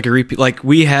guy's like a repeat. Like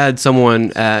we had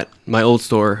someone at my old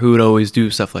store who would always do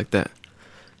stuff like that,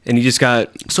 and he just got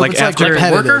So like if it's after like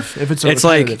repetitive, worker? if it's a it's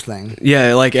like repetitive thing.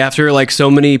 yeah, like after like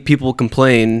so many people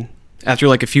complain, after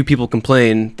like a few people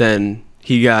complain, then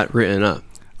he got written up.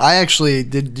 I actually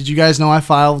did. Did you guys know I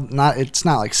filed? Not. It's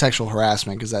not like sexual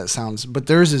harassment because that sounds. But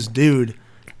there's this dude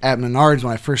at Menards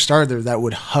when I first started there that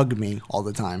would hug me all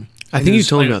the time. I think you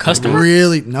told like me a about customer? that.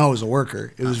 Really, no, it was a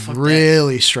worker. It was fuck that.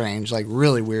 really strange, like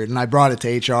really weird. And I brought it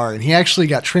to HR, and he actually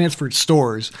got transferred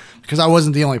stores because I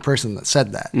wasn't the only person that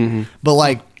said that. But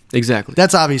like, Exactly.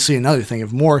 that's obviously another thing.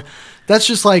 If more, that's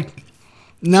just like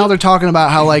now they're talking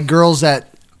about how like girls that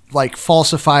like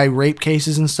falsify rape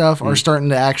cases and stuff are starting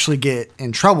to actually get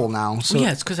in trouble now. So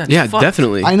Yeah, it's because that's yeah, fucked.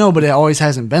 definitely. I know, but it always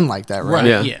hasn't been like that, right? Right.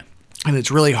 Yeah. Yeah. and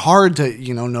it's really hard to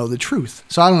know the truth.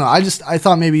 So I don't know. I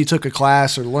thought maybe you took a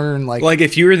class or learn Like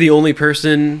if you were the only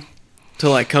person to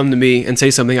like come to me and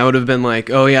say something, I would have been like,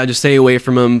 oh yeah, just stay away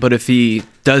from him. But if he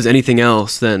does anything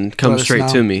else, then come let us straight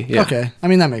know. to me. Yeah. Okay. I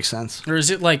mean, that makes sense. Or is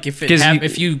it like if 'Cause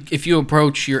if you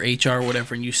approach your HR or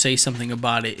whatever and you say something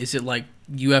about it, is it like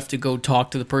you have to go talk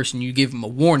to the person, you give them a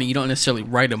warning, you don't necessarily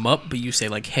write them up, but you say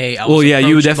like, hey, I was Well, yeah,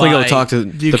 you would approached definitely go by- talk to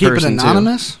Do you the keep it person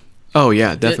anonymous? too. Oh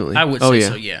yeah, definitely. I would oh, say yeah.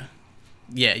 so, yeah.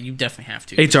 Yeah, you definitely have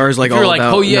to. HR is like if you're all like,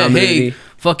 about oh yeah, anonymity. hey,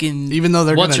 fucking Even though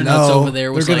they're what's gonna her nuts know, over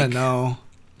there was they're gonna like, know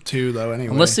too, though.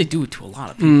 Anyway, unless they do it to a lot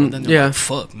of people, then they're yeah. like,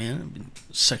 fuck, man, I've been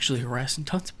sexually harassing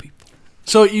tons of people.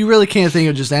 So you really can't think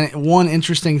of just one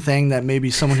interesting thing that maybe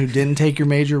someone who didn't take your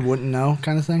major wouldn't know,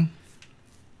 kind of thing.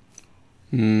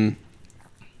 No.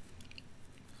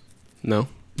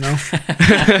 No. All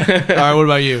right. What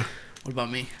about you? What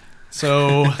about me?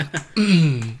 So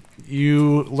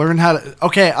you learn how to.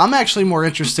 Okay, I'm actually more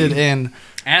interested in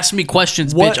Ask me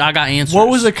questions, bitch. I got answers. What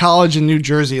was a college in New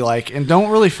Jersey like? And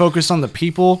don't really focus on the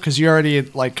people because you already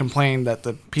like complained that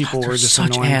the people They're were just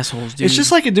such annoying. assholes, dude. It's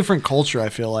just like a different culture. I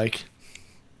feel like.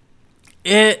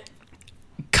 It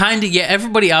kind of, yeah,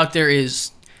 everybody out there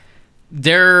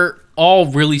they're all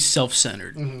really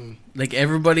self-centered. Like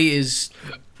everybody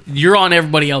you're on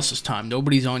everybody else's time.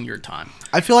 Nobody's on your time.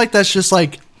 I feel like that's just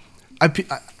like,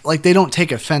 like they don't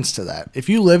take offense to that. If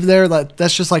you live there,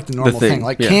 that's just like the normal thing, thing.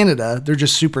 Like yeah. Canada, they're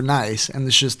just super nice, and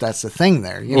that's the thing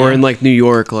there. You Or know? in like New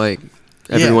York, like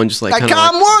Yeah. everyone just like kind of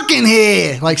I'm working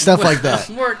here, like stuff like that.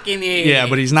 I'm working here. Yeah,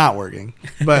 but he's not working.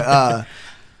 But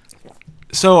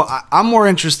so I'm more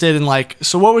interested in like,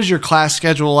 so what was your class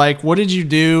schedule like? What did you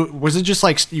do? Was it just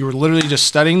like you were literally just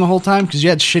studying the whole time? Because you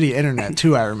had shitty internet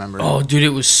too, I remember. Oh, dude, it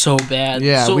was so bad.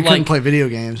 yeah, so, we couldn't like, play video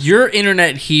games. Your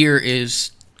internet here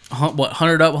is, what,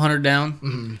 100 up, 100 down?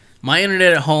 Mm-hmm. My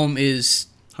internet at home is...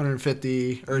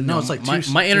 150, or no, it's like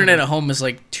my internet at home is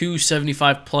like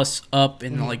 275 plus up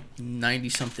and like 90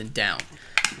 something down.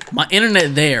 My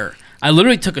internet there, I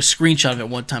literally took a screenshot of it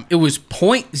one time. It was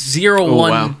 0.01 Oh,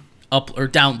 wow. up or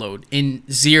download and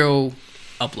 0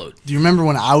 upload. Do you remember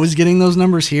when I was getting those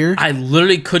numbers here? I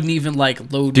literally couldn't even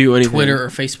like load Do anything. Twitter or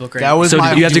Facebook or That was So my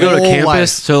did you have to go to whole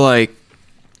campus life. to like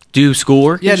do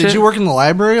schoolwork? Yeah, and did shit? you work in the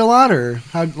library a lot, or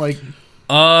how? Like,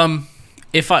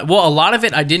 a lot of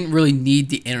it I didn't really need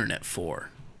the internet for.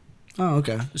 oh,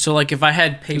 okay. So like if I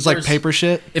had It papers, was like paper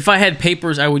shit. If I had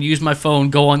papers, I would use my phone,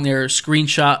 go on there,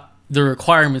 screenshot the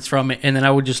requirements from it, and then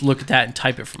I would just look at that and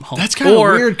type it from home. That's kind of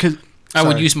Or weird because I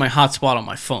would use my hotspot on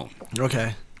my phone.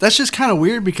 Okay. That's just kind of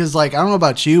weird because, like, I don't know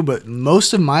about you, but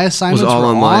most of my assignments all were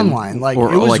online. online. Like,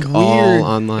 Or, it was like, weird. all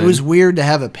online. It was weird to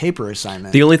have a paper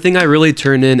assignment. The only thing I really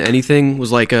turned in anything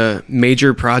was like a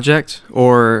major project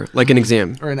or like an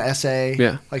exam. or an essay.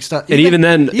 Yeah. Like stuff. And even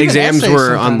then, exams essays were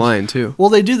sometimes. online too. Well,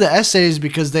 they do the essays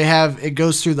because it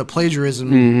goes through the plagiarism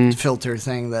Mm-hmm. filter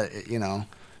thing that,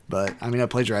 but I mean, I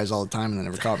plagiarize all the time and they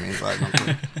never caught me. So I don't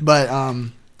care. But,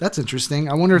 that's interesting.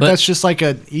 I wonder if But- that's just like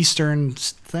an Eastern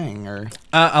thing or.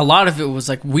 A lot of it was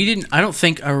like I don't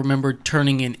think I remember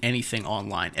turning in anything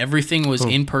online. Everything was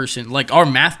in person. Like our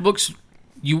math books,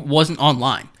 you wasn't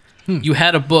online. You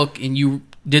had a book and you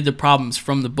did the problems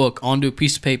from the book onto a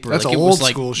piece of paper. That's like, it old was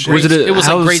like school shit. grade- Was it?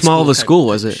 How like grade small of a type school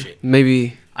was it? shit.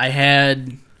 Maybe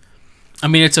I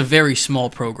mean, it's a very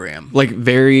small program. like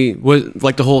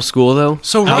like the whole school though.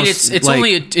 So I mean, Rus- it's like-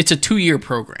 only it's a 2-year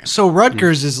program. So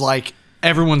Rutgers is like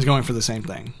everyone's going for the same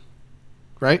thing,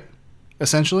 right?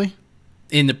 Essentially,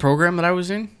 In the program that I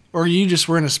was in, or you just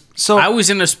were in so. I was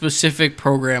in a specific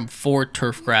program for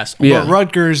turf grass. Yeah. But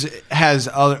Rutgers has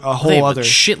a They whole have other. a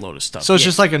shitload of stuff. So it's Yeah.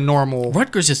 just like a normal.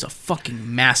 Rutgers is a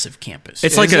fucking massive campus.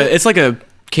 It's Is like a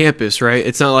campus, right?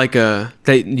 It's not like a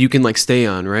that you can like stay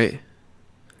on, right?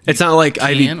 It's not like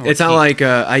Ivy. can or It's not can't. like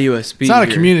IUSB. It's not a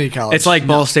here. community college. It's like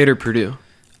Ball State or Purdue.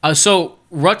 So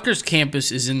Rutgers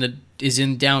campus is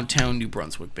in downtown New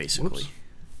Brunswick, basically.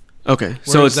 Okay,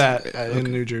 so so it's it's that in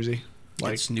New Jersey,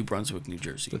 like It's New Brunswick, New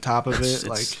Jersey. the top of it,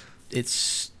 like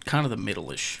it's kind of the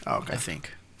middle-ish. Oh, okay. I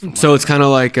think. so it's kind of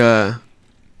like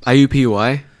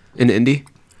IUPUI in Indy.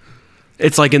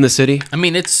 It's like in the city. I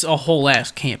mean, it's a whole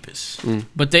ass campus,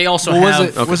 but they also Well,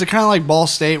 have. was it kind of like Ball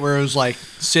State where it was like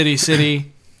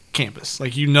city campus,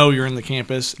 like you're in the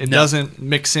campus. It No. doesn't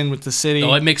mix in with the city.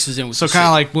 No, it mixes in with. So the kind of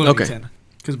city. like Bloomington,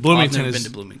 because I've Bloomington never is been to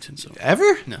Bloomington, so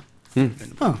ever. no. Been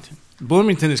to Bloomington.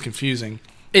 Bloomington is confusing.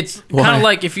 It's Why? kind of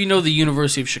like if you know the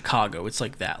University of Chicago. It's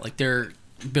like that. Like their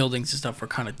buildings and stuff are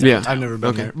kind of Yeah. downtown. I've never been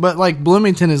Okay. there, but like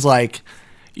Bloomington is like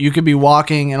you could be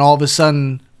walking and all of a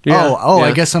sudden, Yeah, I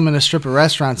yeah. guess I'm in a strip of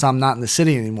restaurants. I'm not in the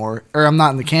city anymore, or I'm not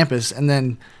in the campus, and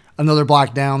then another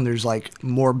block down, there's like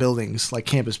more buildings, like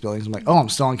campus buildings. I'm like, oh, I'm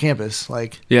still on campus.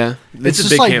 Like, Yeah. it's a just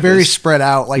big like campus. very spread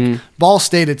out. Like Ball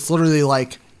State, it's literally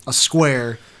like a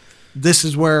square. This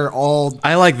is where all.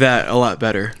 I like that a lot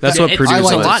better. That's Yeah, what Purdue I it's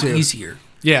like a that lot too. easier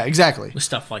Yeah, exactly. with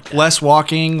stuff like that. Less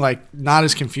walking, like not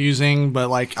as confusing, but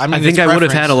like I mean, I think it's I would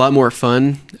have preference. had a lot more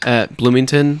fun at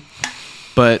Bloomington,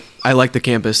 but I like the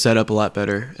campus set up a lot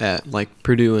better at like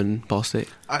Purdue and Ball State.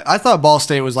 I thought Ball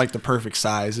State was like the perfect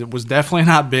size. It was definitely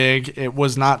not big. It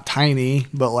was not tiny,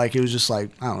 but like it was just like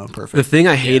I don't know, perfect. The thing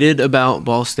I hated about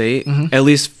Ball State, at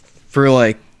least for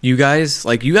like you guys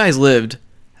lived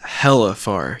hella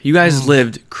far. You guys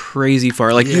lived crazy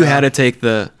far. Like you Yeah. had to take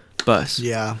the bus.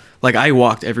 Yeah. Like I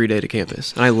walked every day to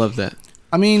campus, and I loved that.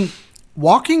 I mean,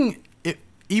 walking,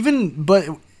 but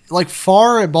like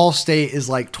far at Ball State is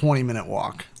like 20-minute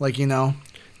walk. Like, you know,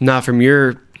 Not from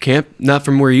your camp, not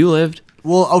from where you lived.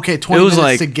 well, okay, 20 It was minutes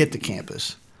like- to get to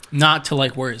campus Not to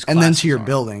like where his and then classes to your are.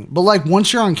 building. But like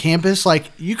once you're on campus, like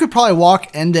you could probably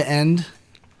walk end to end,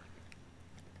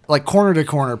 like corner to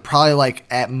corner, probably like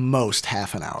at most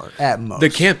half an hour. At most. The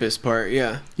campus part,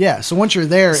 yeah. Yeah. So once you're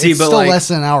there, See, it's but still like, less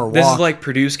than an hour walk. This is like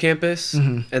Purdue's campus,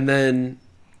 and then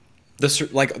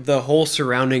the whole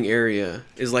surrounding area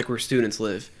is like where students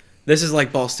live. This is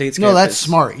like Ball State's no, campus. that's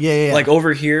smart. Yeah. Like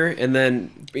over here, and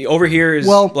then over here is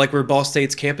Well- like where Ball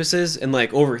State's campus is, and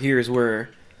like over here is where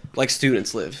like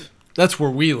students live. That's where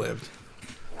we lived.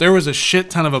 There was a shit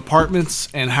ton of apartments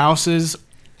and houses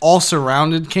all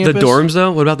surrounded campus. The dorms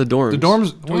though? What about the dorms? The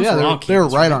dorms, well, Dorms yeah, were they on were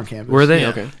campus, right right? on campus. Were they? Yeah.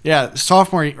 Okay. Yeah,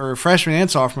 sophomore or freshman and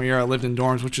sophomore year, I lived in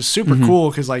dorms, which is super cool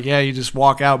because, like, yeah, you just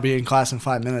walk out, be in class in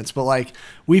 5 minutes. But like,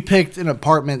 we picked an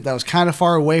apartment that was kind of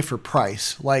far away for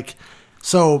price. Like,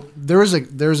 so there's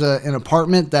an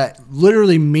apartment that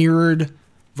literally mirrored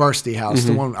Varsity House,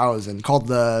 the one I was in, called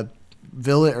the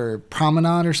Villa or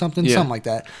Promenade or something, Yeah. Uh, something like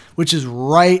that, which is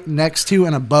right next to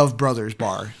and above Brothers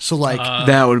Bar. So like,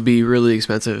 That would be really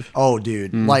expensive. oh,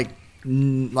 dude, like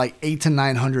 800 to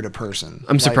 900 a person.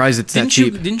 I'm Like, surprised it's that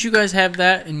cheap. Didn't you guys have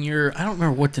that in your? I don't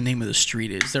remember what the name of the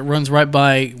street is that runs right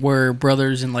by where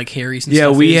Brothers and like Harry's. And Yeah,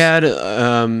 stuff we is.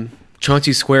 had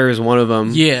Chauncey Square is one of them.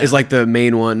 Yeah. is like the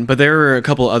main one, but there were a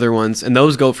couple other ones, and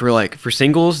those go for like for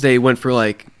singles. They went for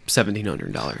like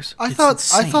 $1,700. I It's thought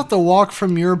insane. the walk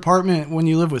from your apartment when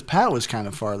you lived with Pat was kind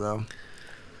of far though.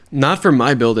 Not from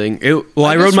my building. I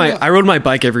guess rode my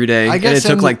bike every day, I and guess it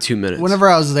took in- like 2 minutes. Whenever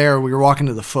I was there, we were walking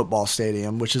to the football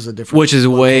stadium, which is a different, Which is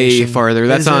way location. farther.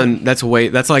 That's Is it? on.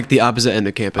 That's like the opposite end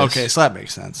of campus. Okay, so that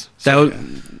makes sense.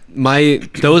 That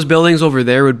those buildings over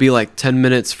there would be like 10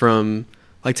 minutes from,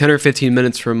 like 10 or 15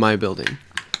 minutes from my building.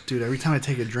 Dude, every time I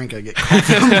take a drink, I get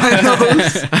coffee on my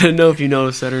nose. I don't know if you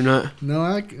noticed that or not. No,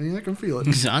 I can feel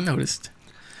it. I noticed.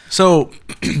 So,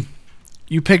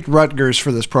 you picked Rutgers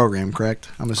for this program, correct?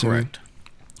 I'm assuming. Correct.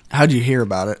 How'd you hear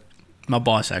about it? My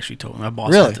boss actually told me. My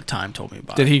boss Really? at the time told me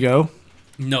about Did it. he go?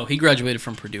 No, he graduated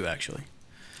from Purdue actually.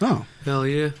 Oh, Hell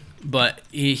yeah. But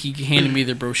he handed me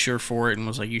the brochure for it and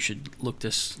was like, "You should look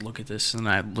at this." And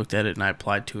I looked at it and I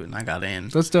applied to it and I got in.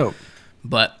 that's dope.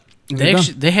 But You're they done.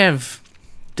 actually they have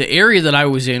the area that I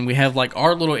was in. We have like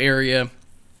our little area,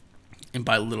 and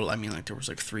by little I mean like there was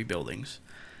like 3 buildings,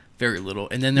 very little,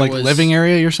 and then there Like was living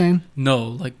area, you're saying? No,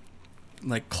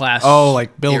 like class. Oh,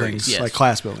 like buildings, areas, yes. like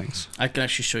class buildings. I can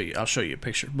actually show you. I'll show you a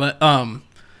picture. But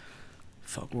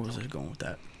fuck, where was I going with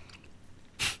that?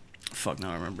 Fuck,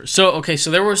 now I remember. So okay, so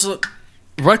there was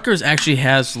Rutgers actually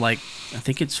has like I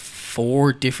think it's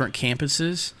 4 different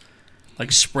campuses,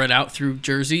 like spread out through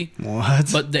Jersey. What?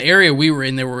 But the area we were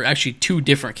in, there were actually 2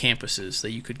 different campuses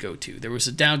that you could go to. There was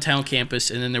a downtown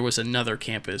campus, and then there was another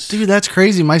campus. Dude, that's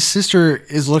crazy. My sister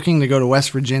is looking to go to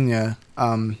West Virginia.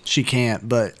 She can't,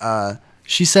 but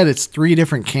she said it's 3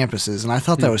 different campuses, and I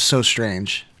thought that was so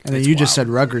strange. And then It's you just wild.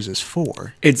 said Rutgers is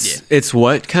 4. It's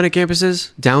what kind of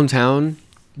campuses? Downtown.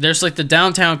 There's like the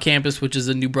downtown campus, which is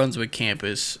the New Brunswick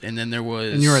campus, and then there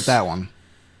was. And you were at that one.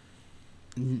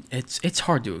 It's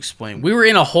hard to explain. We were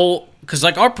in a whole because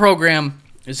like our program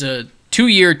is a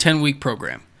 2-year 10-week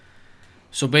program.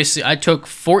 So basically, I took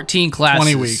 14 classes.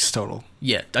 20 weeks total.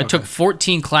 Yeah, I took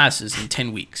 14 classes in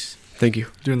 10 weeks. Thank you.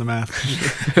 Doing the math.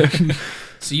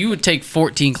 So you would take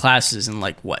 14 classes in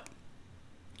like what?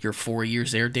 Your 4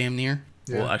 years there, damn near.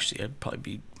 Yeah. Well, actually, it'd probably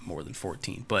be more than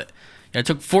 14. But yeah, I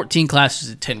took 14 classes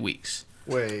in 10 weeks.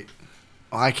 Wait.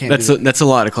 Oh, I can't That's do that's a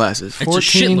lot of classes. It's 14? a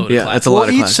shitload of Yeah, classes. that's a Well, lot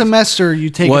of each classes. semester you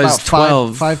take Was about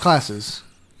 12. five classes.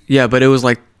 Yeah, but it was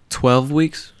like 12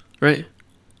 weeks, right?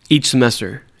 Each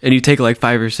semester, and you take like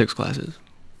 5 or 6 classes.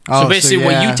 Oh, So basically,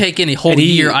 what yeah. you take in a whole And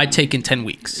he- year, I take in 10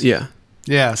 weeks. Yeah.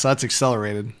 Yeah, so that's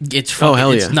accelerated. It's fucking,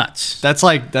 hell it's yeah. nuts. That's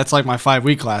like my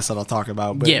 5-week class that I'll talk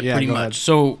about. But Yeah, pretty go much. ahead.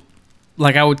 So,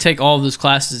 like, I would take all of those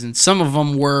classes, and some of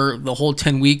them were the whole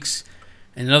 10 weeks,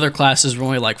 and other classes were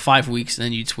only like 5 weeks, and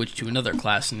then you'd switch to another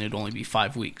class, and it'd only be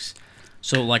 5 weeks.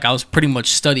 So, like, I was pretty much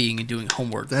studying and doing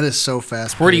homework That is so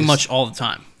fast. pretty much all the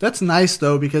time. That's nice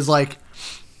though, because like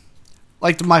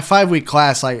my 5-week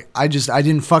class, like I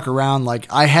didn't fuck around. Like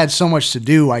I had so much to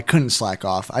do, I couldn't slack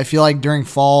off. I feel like during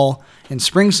fall and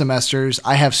spring semesters,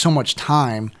 I have so much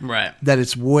time Right. that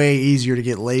it's way easier to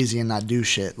get lazy and not do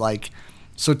shit. Like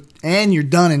so, and you're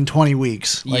done in 20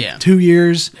 weeks. Like Yeah. 2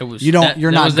 years. It was- you don't. that-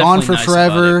 You're that not was gone definitely for nice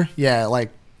about forever. Yeah,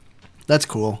 like that's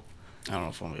cool. I don't know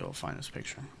if I'll be able to find this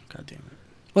picture. God damn it.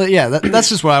 Well, yeah, That's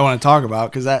just what I want to talk about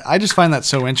because I just find that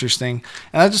so interesting,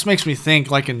 and that just makes me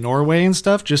think like in Norway and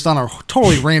stuff, just on a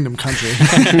totally random country.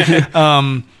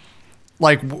 I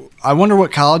wonder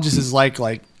what colleges is like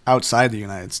outside the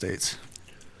United States.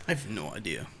 I have no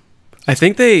idea. I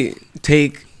think they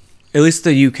take, at least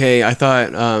the UK. I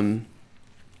thought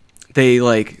they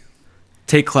like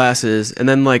take classes, and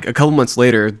then like a couple months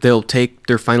later, they'll take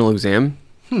their final exam.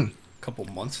 A couple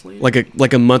months later?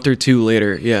 Like a month or two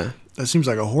later. Yeah, that seems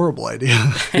like a horrible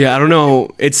idea. yeah. I don't know.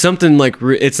 It's something like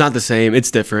it's not the same.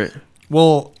 It's different.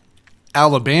 Well,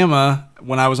 Alabama,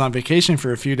 when I was on vacation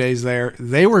for a few days there,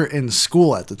 they were in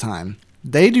school at the time.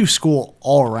 They do school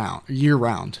all around, year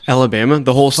round. Alabama,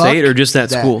 the whole state, or just that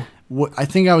school? I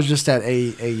think I was just at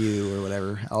AU or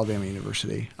whatever, Alabama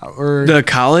University. Or The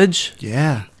college.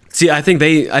 yeah, See, I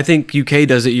think UK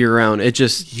does it year round. It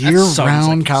just That year sucks,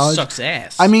 round like, college. Sucks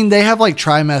ass. I mean, they have like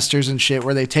trimesters and shit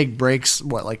where they take breaks,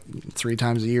 like 3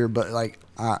 times a year. But like,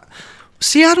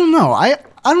 see, I don't know. I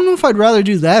don't know if I'd rather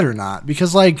do that or not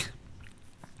because like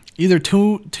either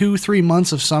 3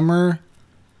 months of summer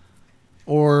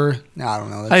or I don't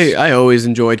know. I always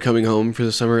enjoyed coming home for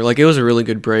the summer. Like it was a really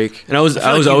good break, and I was feel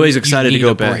always like you excited to need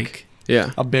go a back. break.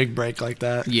 Yeah, A big break like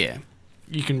that. yeah.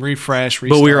 You can refresh, but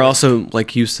we were restart. also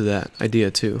like used to that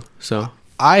idea too. So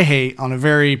I hate, on a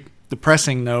very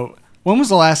depressing note, when was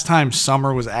the last time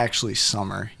summer was actually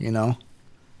summer, you know?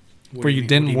 What Where do you mean?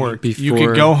 didn't What do work. mean? You Before-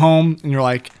 could go home and you're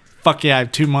like, fuck yeah, I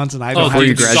have 2 months and I don't have Before to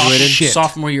you do graduated? shit.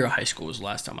 Sophomore year of high school was the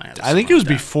last time I had a I think summer it was like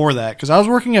that. before that because I was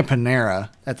working at Panera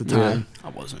at the time. I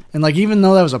wasn't. and like even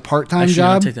though that was a part-time Actually,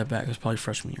 job, I take that back. It was probably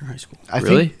freshman year of high school.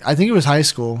 Really? I think it was high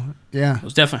school. Yeah. It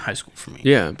was definitely high school for me.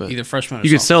 yeah, but Either freshman or you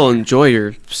could sophomore. still enjoy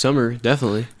your summer,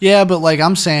 definitely. Yeah, but like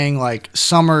I'm saying, like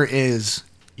summer is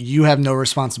you have no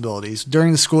responsibilities.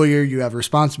 During the school year, you have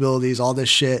responsibilities, all this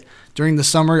shit. During the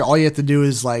summer, all you have to do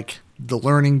is like the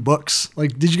learning books.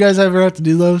 Like, did you guys ever have to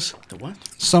do those? The what?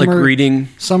 Summer Like reading.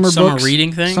 summer Summer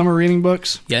reading thing? Summer reading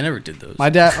books. Yeah, I never did those.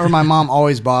 My dad or my mom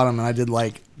always bought them, and I did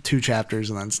like 2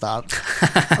 chapters and then stopped.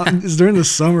 It's during the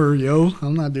summer, yo.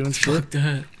 I'm not doing shit. Fuck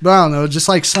that. But I don't know. Just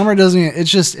like summer doesn't.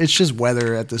 It's just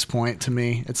weather at this point to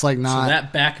me. It's like So not.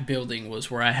 that back building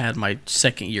was where I had my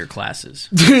second year classes.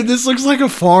 Dude, this looks like a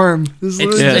farm. This It's,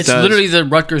 literally- Yeah, it it's does. literally the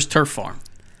Rutgers turf farm.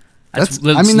 That's-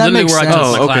 li- I mean, that literally makes where sense. I took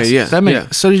Oh, my okay, classes. yeah. That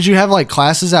makes, So did you have like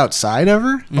classes outside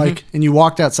ever? Mm-hmm. Like, and you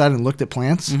walked outside and looked at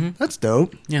plants? That's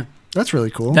dope. Yeah. That's really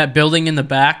cool. That building in the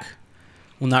back,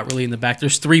 well, not really in the back.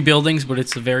 There's 3 buildings, but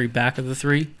it's the very back of the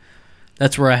 3.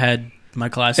 That's where I had my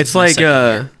classes. It's my like second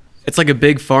year. it's like a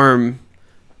big farm,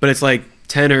 but it's like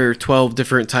 10 or 12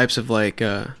 different types of like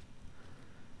I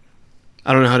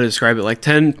don't know how to describe it. Like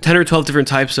 10 or 12 different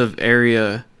types of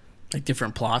area, like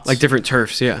different plots. like different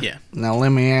turfs. Yeah. Yeah. Now let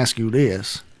me ask you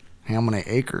this: how many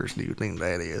acres do you think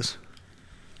that is?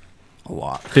 A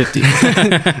lot. 50. You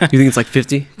think it's like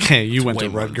 50? Okay, you went way to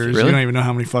more than Rutgers. Really? You don't even know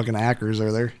how many fucking acres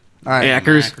are there. All right,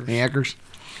 Acres. acres.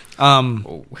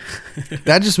 Oh.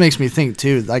 That just makes me think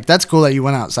too. Like, that's cool that you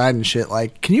went outside and shit.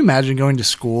 Like, can you imagine going to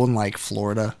school in like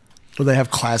Florida, where they have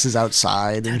classes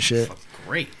outside and shit?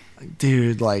 Great.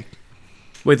 Dude, like,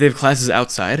 Wait, they have classes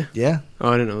outside? yeah, Oh,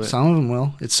 I didn't know that. some of them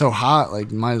will. It's so hot,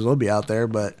 like, might as well be out there.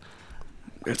 But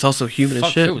It's also humid as Fuck,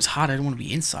 if shit. it was hot, I didn't want to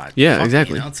be inside. Yeah, Fuck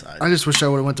exactly. being outside. I just wish I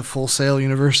would have went to Full Sail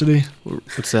University.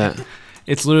 What's that?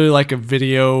 It's literally like a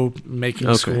video making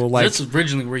Okay. school. Like That's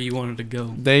originally where you wanted to go.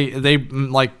 they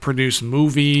like produce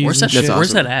movies. Where's and that? shit. That's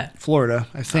Where's awesome. that at? Florida,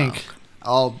 I think.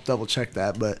 I'll double check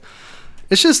that, but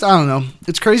it's just, I don't know.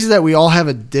 It's crazy that we all have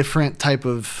a different type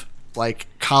of like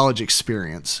college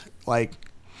experience. Like,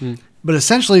 but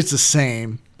essentially it's the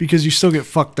same because you still get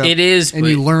fucked up. It is, and but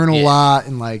you learn a yeah. lot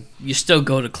and like, You still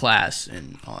go to class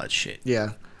and all that shit.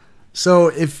 yeah. So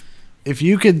if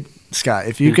you could, Scott,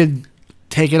 if you could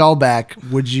take it all back,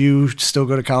 would you still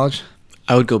go to college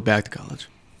I would go back to college.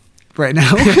 right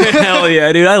now? Hell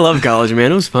yeah, dude. I love college,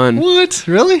 man. It was fun. What?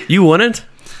 Really? You wouldn't?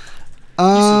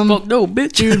 Fuck no,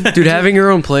 bitch. Dude, having your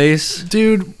own place.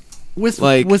 Dude, with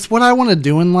Like- what I want to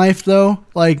do in life though,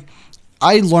 like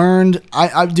I learned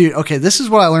dude, okay, this is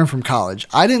what I learned from college.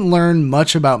 I didn't learn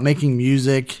much about making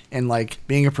music and like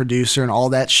being a producer and all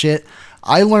that shit.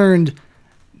 I learned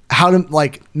how to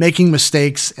like making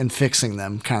mistakes and fixing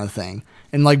them kind of thing.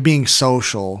 And like being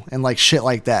social and like shit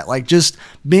like that. Like just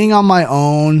being on my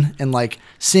own and like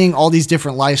seeing all these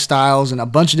different lifestyles and a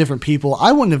bunch of different people.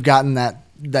 I wouldn't have gotten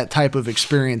that type of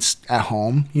experience at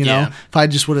home, you know, Yeah. if I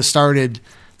just would have started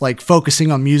like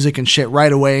focusing on music and shit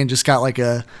right away and just got like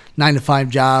a 9-to-5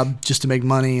 job just to make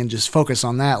money and just focus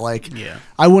on that. Like, Yeah.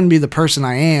 I wouldn't be the person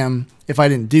I am if I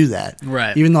didn't do that.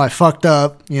 Right. Even though I fucked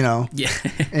up, you know, Yeah.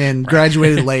 and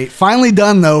graduated late. Finally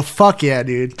done though. Fuck yeah,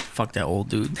 dude. Fuck that old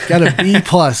dude. Got a B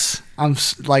plus.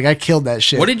 I killed that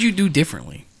shit. What did you do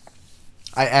differently?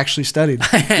 I actually studied.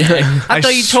 I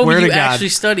thought you told swear me you to God. actually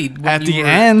studied. when At you the were-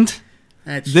 end,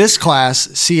 That's- this class,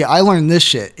 see, I learned this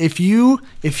shit. If you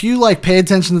like pay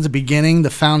attention at the beginning, the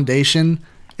foundation,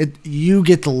 you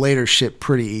get the later shit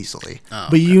pretty easily. Oh,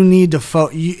 but you need to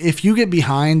if you get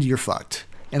behind, you're fucked.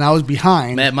 And I was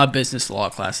behind. Man, my business law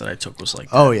class that I took was like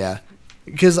that. Oh yeah,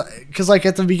 because like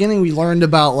at the beginning we learned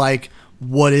about like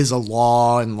what is a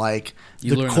law and like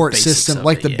You the learn the court basics system, of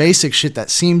like it, the yeah. basic shit that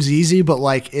seems easy, but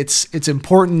like it's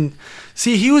important.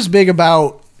 See, he was big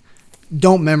about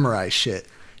don't memorize shit.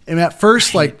 And at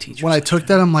first, hate like teachers when I like took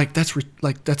that, I'm like, that's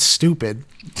stupid.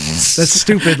 That's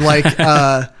stupid.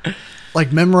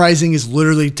 Like memorizing is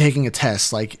literally taking a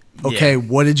test. Like, okay, Yeah.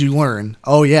 what did you learn?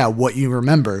 Oh yeah, what you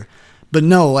remember. But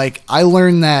no, like I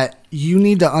learned that you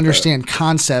need to understand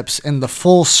concepts and the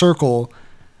full circle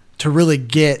to really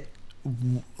get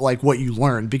like what you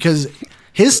learned, because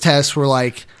his tests were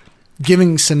like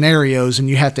giving scenarios and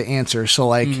you have to answer. So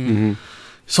like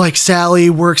so like Sally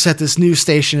works at this news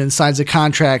station and signs a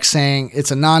contract saying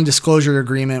it's a non-disclosure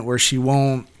agreement where she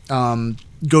won't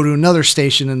go to another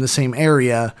station in the same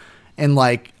area, and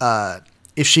like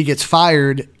if she gets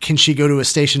fired, can she go to a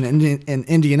station in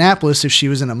Indianapolis if she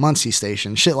was in a Muncie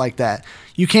station? Shit like that.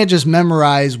 You can't just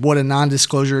memorize what a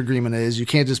non-disclosure agreement is. You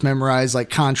can't just memorize like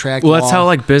contract Well, law. that's how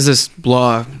like business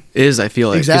law is. I feel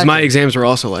like because my Exactly. exams were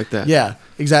also like that. Yeah,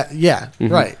 exactly. Yeah,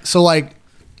 right. So like,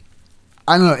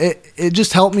 I don't know. It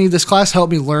just helped me. This class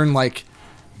helped me learn like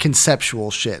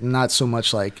conceptual shit, and not so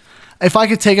much like. If I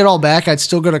could take it all back, I'd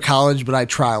still go to college, but I'd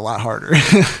try a lot harder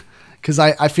because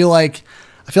I feel like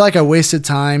I wasted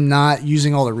time not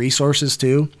using all the resources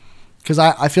too. Because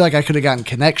I feel like I could have gotten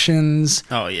connections,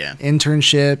 Oh yeah.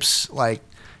 internships. Like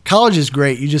college is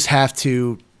great. You just have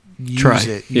to use Try.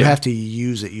 it. You Yeah. have to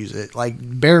use it. Use it. Like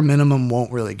bare minimum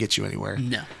won't really get you anywhere.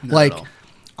 No. Not Like at all.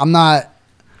 I'm not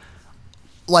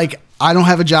like I don't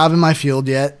have a job in my field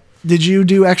yet. Did you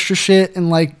do extra shit and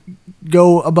like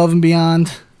go above and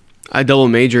beyond? I double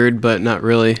majored, but not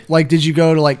really. Like did you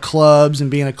go to like clubs and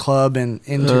be in a club and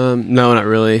No, not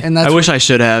really. And that's I wish what- I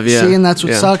should have. Yeah. see, and that's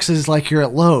what Yeah. sucks is like you're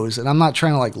at Lowe's, and I'm not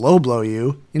trying to like low blow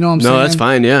you. You know what I'm saying? No, that's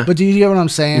fine. Yeah. But do you get what I'm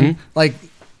saying? Mhm. Like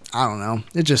I don't know.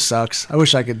 It just sucks. I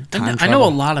wish I could time I know travel. a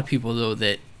lot of people though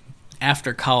that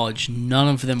after college, none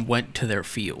of them went to their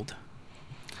field.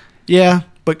 Yeah,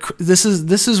 but this is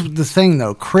the thing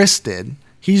though. Chris did.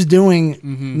 He's doing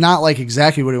not like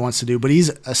exactly what he wants to do, but he's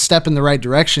a step in the right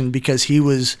direction because he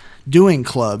was doing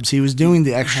clubs. He was doing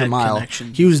the extra Had mile.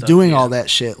 connections He was and stuff, doing yeah. all that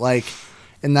shit. Like,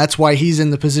 and that's why he's in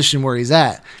the position where he's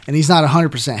at. And he's not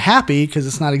 100% happy because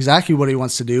it's not exactly what he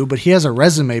wants to do, but he has a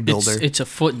resume builder. It's a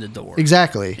foot in the door.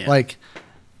 Exactly. Yeah. Like,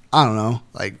 I don't know.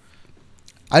 Like,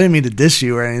 I didn't mean to diss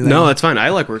you or anything. No, that's fine. I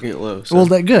like working at Lowe's. So. Well,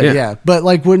 that good. Yeah. But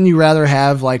like, wouldn't you rather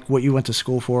have like what you went to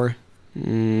school for?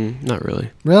 Not really.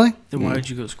 Really? Then why did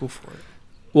you go to school for it?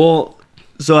 Well,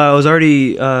 so I was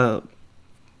already I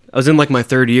was in like my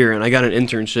third year, and I got an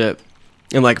internship,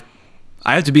 and like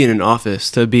I have to be in an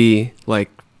office to be like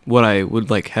what I would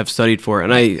like have studied for,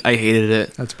 and I hated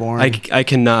it. That's boring. I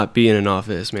cannot be in an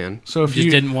office, man. So if You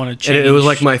just didn't want to change. And it was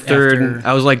like my third. after-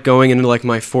 I was like going into like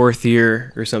my fourth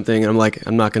year or something, and I'm like,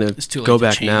 I'm not gonna It's too late go to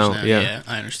back change now. Yeah.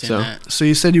 I understand So- that. So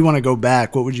you said you want to go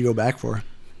back. What would you go back for?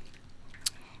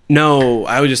 No,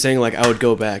 I was just saying like I would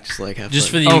go back, just like have Just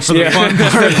for fun. the for the experience. fun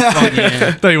For the fun,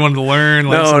 yeah. thought you wanted to learn.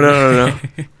 Like, No,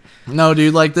 something. no. No,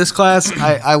 dude. Like this class,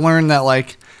 I learned that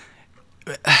like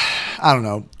I don't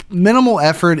know. Minimal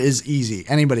effort is easy.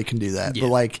 Anybody can do that. Yeah. But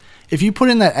like if you put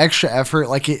in that extra effort,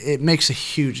 like it makes a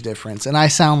huge difference. And I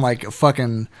sound like a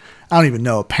fucking I don't even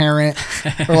know a parent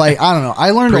or like I don't know.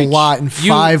 I learned a lot in You-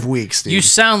 5 weeks, dude. You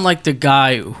sound like the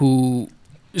guy who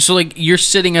So, like, you're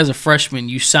sitting as a freshman,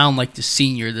 you sound like the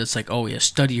senior that's like, oh, yeah,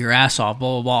 study your ass off,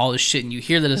 blah, blah, blah, all this shit. And you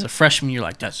hear that as a freshman, you're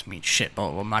like, that doesn't mean shit, blah,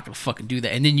 blah, blah, I'm not going to fucking do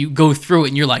that. And then you go through it,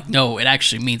 and you're like, no, it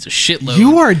actually means a shitload.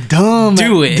 You are dumb.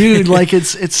 Do it. Dude, like,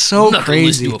 it's so I'm not gonna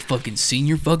listen crazy. to a fucking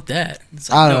senior. Fuck that. It's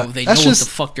I like, don't no, know. they know That's what just- the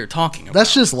fuck they're talking about.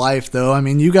 That's just life, though. I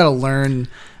mean, you got to learn.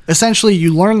 Essentially,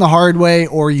 you learn the hard way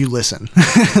or you listen.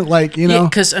 Like, you know. Yeah,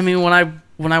 because, I mean,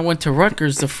 when I went to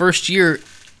Rutgers the first year,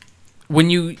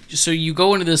 you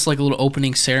go into this like a little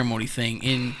opening ceremony thing,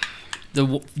 and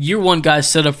the year one guys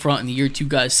sit up front and the year two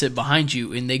guys sit behind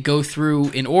you, and they go through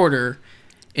in order,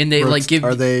 and they like give.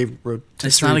 Are they?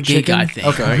 It's not a gay chicken? guy thing.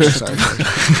 Okay,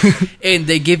 sorry. And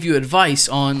they give you advice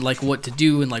on like what to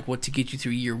do and like what to get you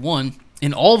through year one,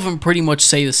 and all of them pretty much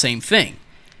say the same thing.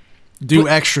 Do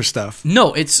extra stuff.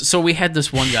 No, so we had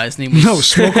this one guy's name was No,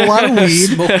 smoke a lot of weed.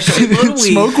 Smoke a shitload of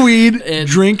weed. Smoke weed, And-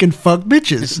 drink, and fuck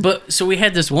bitches. But so we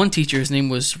had this one teacher. His name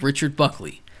was Richard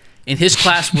Buckley, and his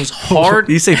class was hard.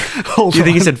 Do you say? Hold Do you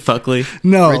think he on. said fuckly?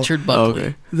 No, Richard Oh, Buckley.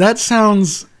 okay. that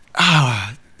sounds.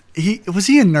 Was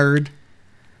he a nerd?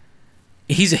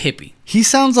 He's a hippie. He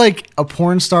sounds like a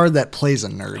porn star that plays a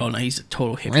nerd. Oh no, he's a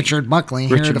total hippie. Richard Buckley.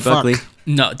 Here Richard to Buckley. Fuck.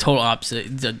 No, total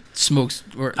opposite. The smokes,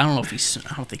 or I don't know if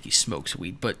I don't think he smokes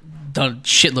weed, but done a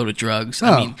shitload of drugs. Oh.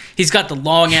 I mean, he's got the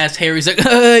long ass hair. He's like,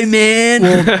 hey man,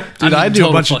 Dude, I do a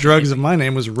total bunch of fucking drugs hippie. and my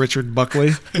name was Richard Buckley.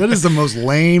 That is the most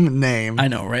lame name. I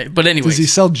know, right? But anyways, Does he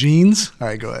sell jeans? All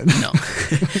right, go ahead. no.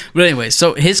 But anyway,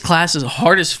 so his class is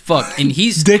hard as fuck, and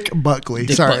he's Dick Buckley.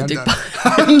 Dick Sorry, Bu- I'm Dick done. Bu-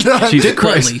 I'm done. Jesus Dick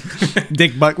Christ. Buckley.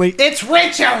 Dick Buckley. It's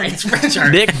Richard. It's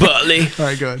Richard. Nick Butley. All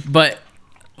right, go ahead. But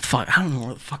fuck, I don't know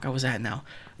where the fuck I was at now.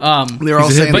 They're all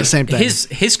He's a saying hippie. the same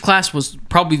thing. His class was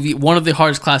probably one of the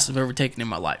hardest classes I've ever taken in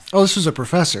my life. Oh, this was a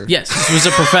professor. Yes, this was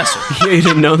a professor, Yeah, you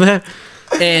didn't know that?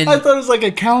 and I thought it was like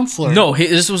a counselor. no,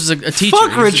 this was a teacher.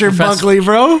 Fuck He was a Richard professor. Buckley,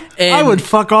 bro. I And- would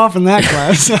fuck off in that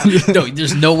class. No,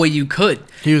 there's no way you could.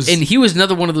 He was- and he was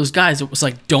another one of those guys that was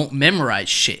like, don't memorize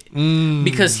shit,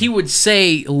 because he would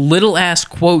say little ass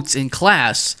quotes in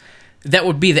class that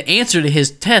would be the answer to his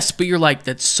test, but you're like,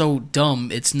 that's so dumb.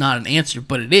 It's not an answer,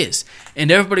 but it is. And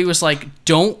everybody was like,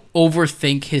 don't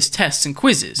overthink his tests and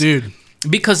quizzes, Dude.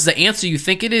 because the answer you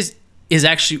think it is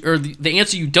actually, or the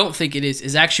answer you don't think it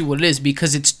is actually what it is,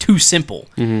 because it's too simple.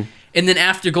 And then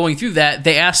after going through that,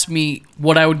 they asked me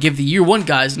what I would give the year one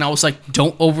guys, and I was like,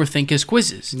 don't overthink his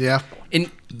quizzes. Yeah.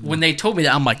 And when they told me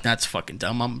that, I'm like, that's fucking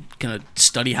dumb. I'm gonna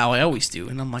study how I always do.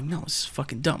 And I'm like, no, it's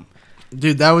fucking dumb.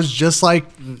 Dude, that was just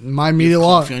like my media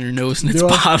law. Coffee on your nose, and it's Do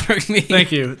I? bothering me.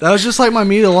 Thank you. That was just like my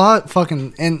media law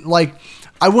fucking, and like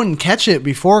I wouldn't catch it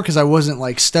before because I wasn't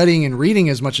like studying and reading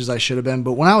as much as I should have been.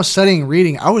 But when I was studying and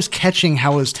reading, I was catching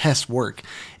how his tests work.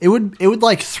 It would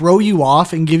like throw you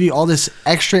off and give you all this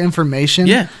extra information.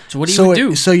 Yeah. So what do you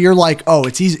do? So you're like, oh,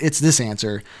 it's easy. It's this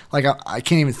answer. Like I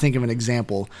can't even think of an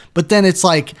example. But then it's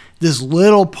like this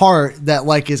little part that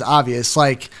like is obvious.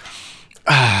 Like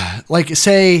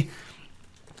say.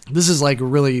 This is like a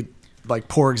really like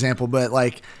poor example, but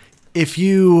like if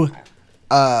you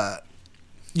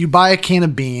you buy a can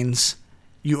of beans,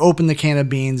 you open the can of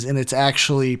beans and it's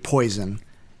actually poison,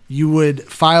 you would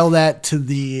file that to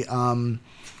the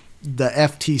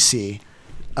FTC.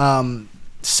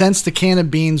 Since the can of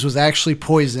beans was actually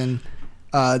poison,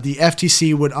 the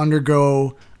FTC would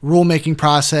undergo rulemaking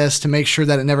process to make sure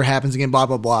that it never happens again. Blah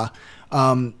blah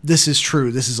blah. This is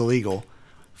true. This is illegal.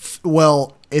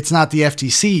 Well, it's not the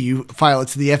FTC. You file it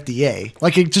to the FDA.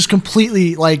 Like it just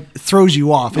completely like throws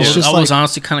you off. It's just I like was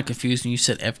honestly kind of confused when you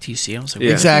said FTC. I was like,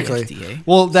 Yeah. what's the exactly. FDA?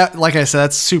 Well, that like I said,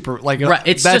 that's super like Right.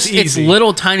 It's that's just it's easy.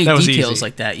 little tiny That was details easy.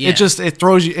 like that. Yeah. It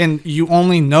throws you, and you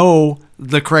only know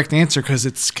the correct answer because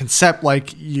it's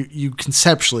like you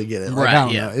conceptually get it. Like, Right, I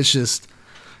don't yeah. know. It's just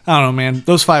I don't know, man.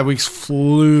 Those 5 weeks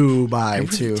flew by It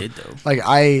really too. did, though. Like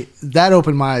that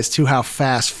opened my eyes to how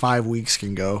fast 5 weeks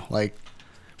can go. Like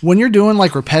when you're doing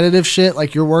like repetitive shit,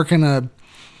 like you're working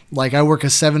I work a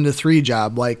 7 to 3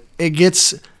 job. Like it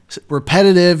gets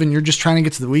repetitive, and you're just trying to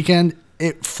get to the weekend.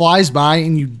 It flies by,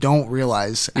 and you don't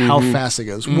realize how fast it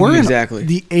goes. We're Exactly. in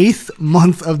the 8th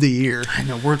month of the year. I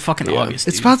know we're in fucking August.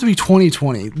 It's dude. about to be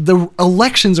 2020. The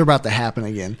elections are about to happen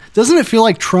again. Doesn't it feel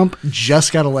like Trump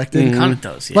just got elected? It kind of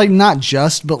does. Yeah. Like not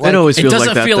just, but like It always It feels doesn't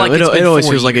like that. feel though. like it's it been always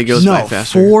 4 feels like it years. goes by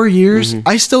faster. 4 years.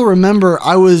 I still remember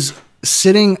I was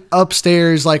sitting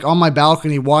upstairs like on my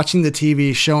balcony watching the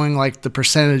TV showing like the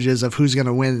percentages of who's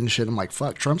gonna win and shit. I'm like,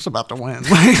 fuck, Trump's about to win.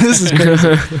 Like this is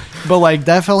crazy. But like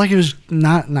that felt like it was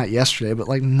not yesterday, but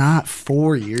like not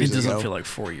 4 years it doesn't ago. feel like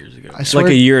 4 years ago. I It's swear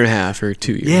like a year and a half or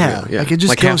 2 years. yeah, ago. like it just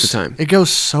like goes, half the time. It goes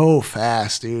so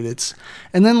fast, dude.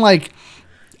 And then like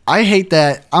I hate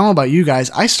that. I don't know about you guys.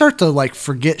 I start to like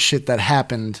forget shit that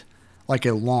happened like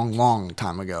a long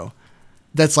time ago.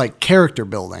 That's like character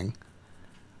building.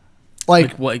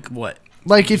 Like what?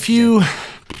 Like if you,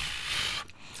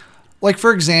 like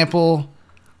for example,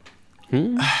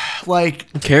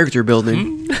 like Character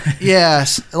building.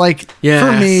 yes, like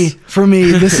Yes. for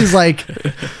me, this is like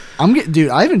dude.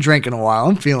 I haven't drank in a while.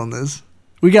 I'm feeling this.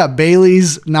 We got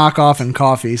Bailey's knockoff and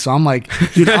coffee, so I'm like,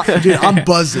 dude, I'm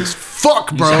buzzed as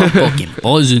fuck, bro. Fucking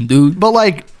buzzing, dude. But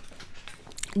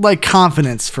like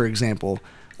confidence, for example,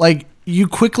 like you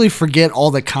quickly forget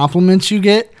all the compliments you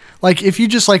get. Like if you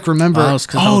just like remember,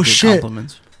 oh shit,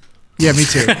 Compliments. yeah, me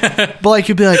too. But like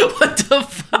you'd be like, What the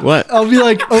fuck? What? I'll be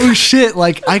like, oh shit,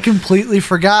 like I completely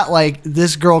forgot like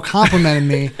this girl complimented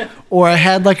me, or I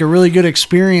had like a really good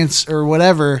experience or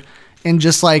whatever. And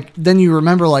just like then you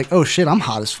remember like, oh shit, I'm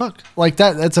hot as fuck. Like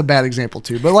that's a bad example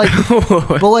too. But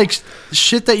like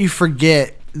shit that you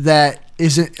forget that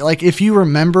isn't like if you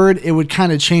remembered, it would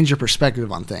kind of change your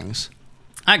perspective on things.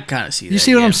 I kind of see that. You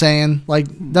see what I'm saying? Like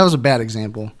that was a bad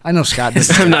example. I know Scott did.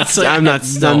 I'm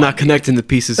not connecting the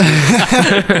pieces.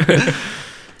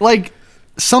 Like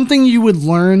something you would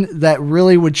learn that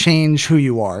really would change who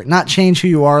you are. Not change who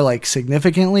you are like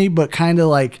significantly, but kind of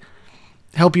like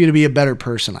help you to be a better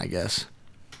person, I guess.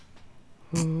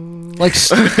 Like,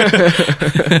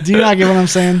 do you not get what I'm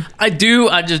saying? I do.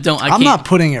 I just don't. I'm not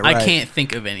putting it right. I can't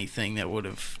think of anything that would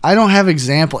have. I don't have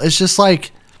example. It's just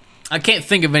like I can't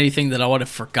think of anything that I would have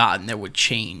forgotten that would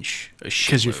change a shit.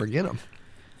 because you forget them.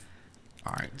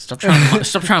 All right, stop trying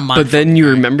to mind. But then you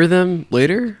remember them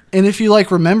later? And if you like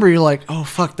remember, you're like, oh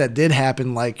fuck, that did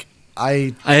happen. Like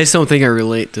I just don't think I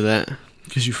relate to that.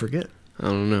 because you forget. I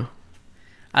don't know.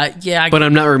 But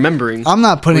I'm not remembering. I'm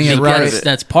not putting it right.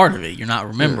 That's part of it. You're not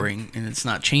remembering, and it's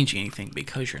not changing anything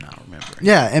because you're not remembering.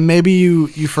 Yeah, and maybe you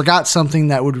forgot something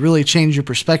that would really change your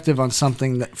perspective on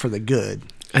something that for the good.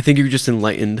 I think you're just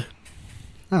enlightened.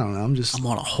 I don't know. I'm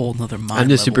on a whole nother mind. I'm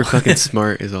just level. super fucking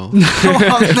smart is all. No,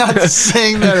 I'm not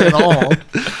saying that at all.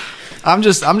 I'm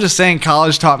just saying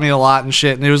college taught me a lot and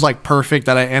shit, and it was like perfect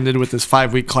that I ended with this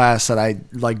 5-week class that I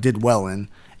like did well in.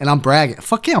 And I'm bragging.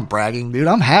 Fuck yeah, I'm bragging, dude.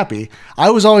 I'm happy.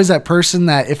 I was always that person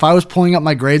that if I was pulling up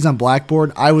my grades on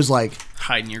Blackboard, I was like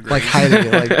hiding your grades. like hiding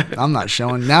it. Like I'm not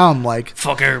showing. Now I'm like,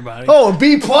 Fuck everybody. oh, a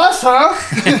B plus,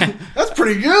 huh? That's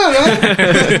pretty good,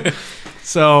 huh?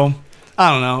 So I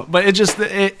don't know, but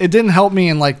it didn't help me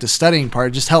in like the studying part.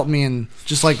 It just helped me in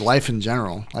just like life in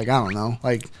general. Like I don't know,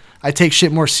 like I take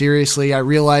shit more seriously. I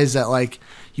realize that like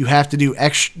you have to do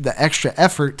the extra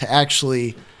effort to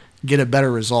actually get a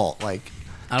better result. Like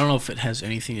I don't know if it has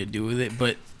anything to do with it,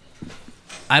 but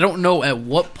I don't know at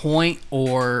what point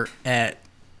or at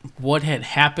what had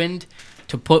happened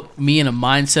to put me in a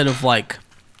mindset of like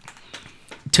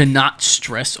to not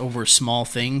stress over small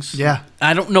things. Yeah.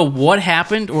 I don't know what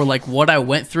happened or like what I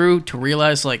went through to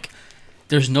realize like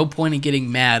there's no point in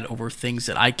getting mad over things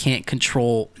that I can't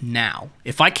control now.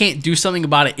 If I can't do something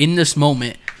about it in this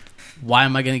moment, why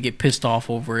am I going to get pissed off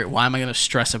over it? Why am I going to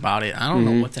stress about it? I don't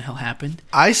know what the hell happened.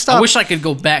 I wish I could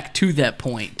go back to that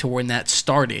point to when that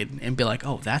started and be like,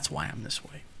 oh, that's why I'm this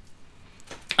way.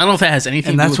 I don't know if that has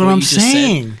anything and to do that's with what I'm you just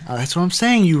saying. That's what I'm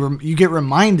saying. You get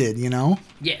reminded, you know.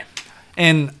 Yeah.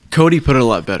 And Cody put it a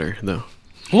lot better though.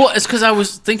 Well, it's because I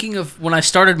was thinking of when I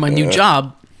started my new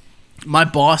job, my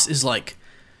boss is like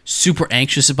super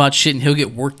anxious about shit and he'll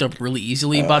get worked up really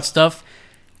easily about stuff.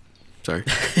 Sorry.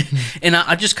 And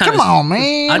I just kind of come on,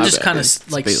 man. I My just bad, kind man. of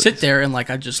It's like Bailey's. sit there and like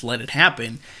I just let it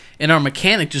happen. And our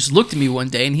mechanic just looked at me one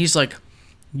day and he's like,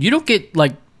 "You don't get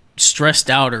like stressed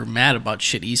out or mad about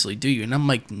shit easily, do you?" And I'm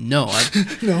like, "No,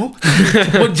 no. what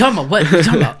are you talking about? What are you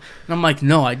talking about?" And I'm like,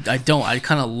 "No, I don't. I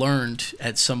kind of learned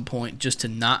at some point just to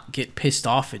not get pissed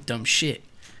off at dumb shit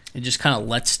and just kind of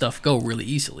let stuff go really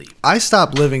easily." I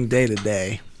stopped living day to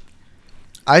day.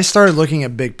 I started looking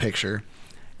at big picture.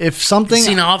 If something,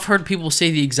 See, now I've heard people say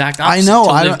the exact I opposite. know, To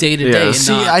I live don't- day to Yeah. day. and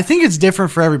see, not- I think it's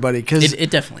different for everybody because it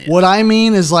definitely is. what I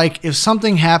mean is like if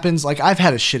something happens, like I've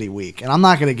had a shitty week, and I'm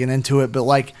not gonna get into it, but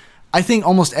like I think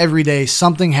almost every day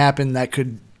something happened that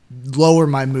could lower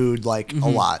my mood like a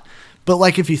lot. But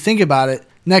like if you think about it,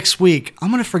 next week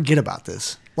I'm gonna forget about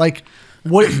this. Like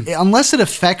what unless it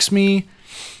affects me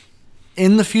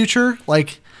in the future,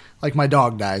 like my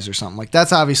dog dies or something. Like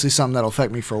that's obviously something that'll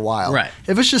affect me for a while. Right.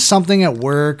 If it's just something at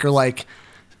work or like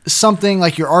something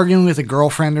like you're arguing with a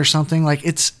girlfriend or something, like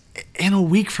it's in a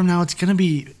week from now it's gonna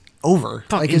be over.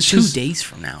 Fuck, like in it's 2 just days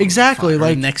from now. Exactly, Fine. Or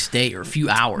like- the next day or a few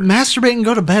hours. masturbate and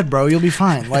go to bed, bro. You'll be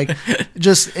fine. Like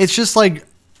it's just like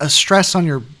a stress on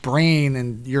your brain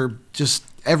and you're just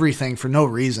everything for no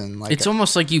reason. Like It's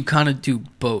almost like you kind of do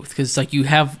both because like you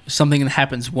have something that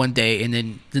happens one day and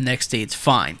then the next day it's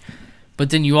fine, but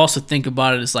then you also think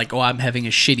about it as like, oh, I'm having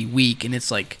a shitty week, and it's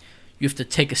like you have to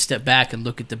take a step back and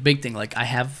look at the big thing. Like I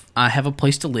have a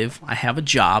place to live, I have a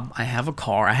job, I have a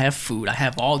car, I have food, I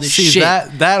have all this shit.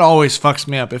 that always fucks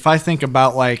me up. If I think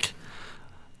about like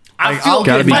I Like, feel I'll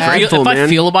gotta if be I feel- grateful, if I man.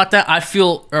 feel about that,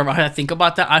 or if I think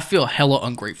about that, I feel hella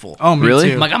ungrateful. oh me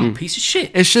Really? too. Like I'm a piece of shit.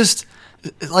 it's just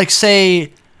like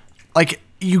say like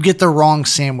you get the wrong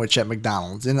sandwich at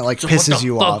McDonald's and it like What pisses the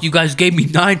you fuck? off. You guys gave me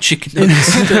 9 chicken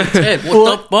nuggets instead of 10. What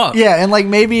Well, the fuck? Yeah, and like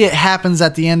maybe it happens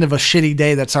at the end of a shitty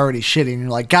day that's already shitty, and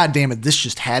you're like, God damn it, this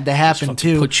just had to happen Fucking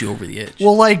too. put you over the edge.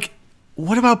 Well, like,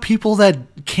 what about people that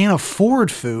can't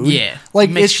afford food? Yeah, like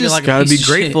makes it's you feel just like a Gotta piece be of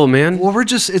grateful, man. well,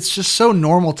 it's just so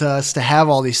normal to us to have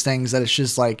all these things that it's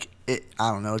just like I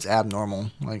don't know, it's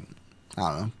abnormal. Like I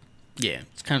don't know. Yeah,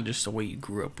 it's kind of just the way you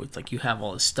grew up with. Like, you have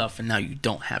all this stuff, and now you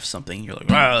don't have something. And you're like,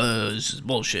 this is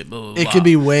bullshit. Blah, blah, It blah. could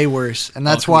be way worse, and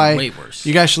that's it could be why way worse.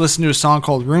 you guys should listen to a song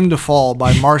called "Room to Fall"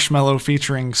 by Marshmello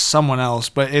featuring someone else.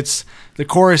 But it's the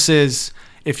chorus is,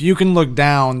 "If you can look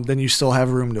down, then you still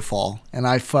have room to fall." And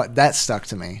that stuck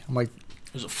to me. I'm like,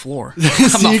 There's a floor.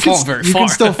 so I'm not you falling very you far. can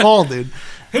still fall, dude.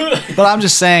 But I'm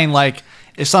just saying, like,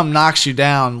 if something knocks you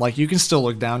down, like you can still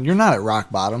look down. You're not at rock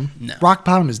bottom. No. Rock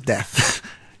bottom is death.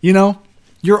 You know,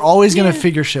 you're always gonna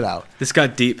figure shit out. This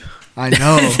got deep. I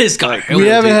know. This guy. We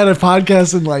haven't had a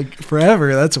podcast in like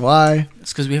forever. That's why.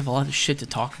 It's because we have a lot of shit to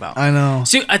talk about. I know.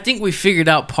 See, I think we figured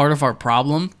out part of our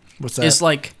problem. What's that? It's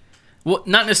like, well,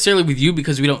 not necessarily with you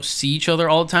because we don't see each other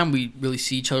all the time. We really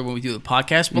see each other when we do the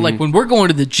podcast. But like when we're going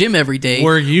to the gym every day,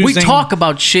 we using- talk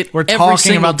about shit. we're every talking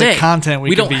single about the day. content we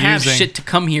could don't be have using. shit to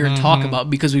come here and talk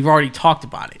about because we've already talked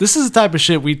about it. This is the type of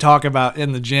shit we talk about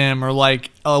in the gym or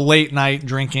like a late night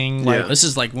drinking. Like, Yeah. This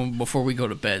is like before we go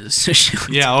to bed. This is shit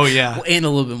we yeah, talk- oh yeah. and a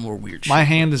little bit more weird shit. My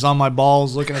hand is on my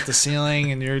balls, looking at the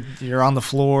ceiling, and you're on the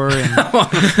floor, and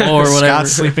or whatever.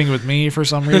 Scott's sleeping with me for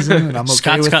some reason, and I'm okay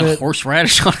Scott's with got it.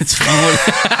 horseradish on its phone.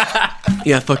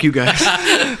 Yeah, fuck you guys.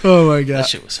 Oh my god. That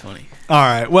shit was funny. All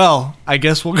right, well, I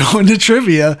guess we'll go into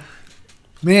trivia.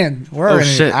 Man, we're Oh, already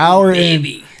shit. an hour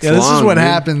Baby. in. Yeah, this is long, what dude.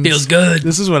 happens. Feels good.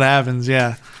 this is what happens.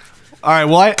 Yeah. All right.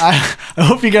 Well, I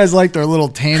hope you guys liked our little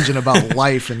tangent about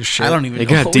life and shit. I don't even It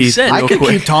know got what we deep. said. I real could quick.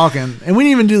 keep talking, and we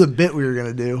didn't even do the bit we were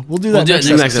gonna do. We'll do that We'll do it next,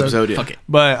 next episode. yeah. Fuck it.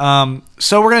 But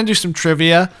so we're gonna do some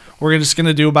trivia. We're just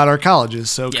gonna do about our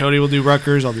colleges. So Yeah. Cody will do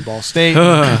Rutgers. I'll do Ball State.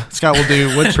 Scott will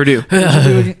do what? Purdue. What'd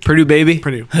you do again? Purdue, baby.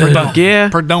 Purdue. Fuck yeah.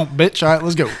 Purdue, bitch. All right,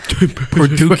 let's go.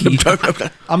 Purdue.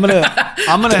 I'm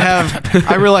gonna have.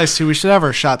 I realize too. We should have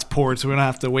our shots poured so we don't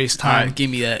have to waste All time. right,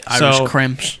 give me that Irish So-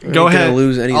 creme. Go ain't gonna ahead.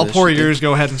 lose any of I'll this pour shit. yours.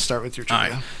 Go ahead and start with your All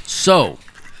trivia. right. So,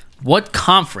 what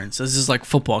conference? This is like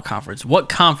football conference. What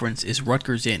conference is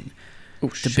Rutgers in?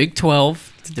 The Big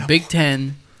 12, the Big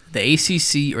 10, the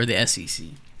ACC, or the SEC?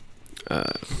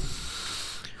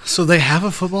 So they have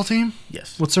a football team.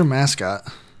 Yes, What's their mascot?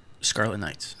 Scarlet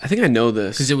Knights. I think I know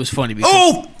this. Because it was funny.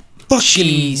 Because fucking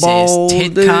Jesus, balls,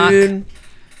 titcock. dude.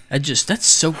 that's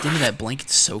soaked into that blanket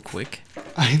so quick.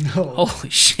 I know. Holy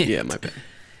shit. Yeah, my bad.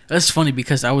 That's funny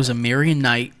because I was a Marion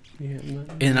Knight,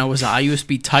 and I was a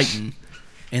IUSB Titan,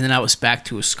 and then I was back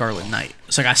to a Scarlet Knight.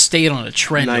 It's like I stayed on a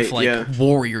trend Knight, of like yeah.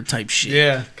 warrior type shit.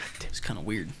 Yeah. It's kind of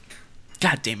weird.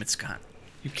 God damn it, Scott.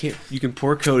 You can't. You can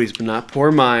pour Cody's, but not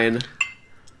pour mine.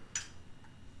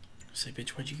 Say, bitch,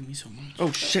 why'd you give me so much?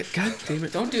 Oh shit! God damn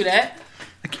it! Don't do that.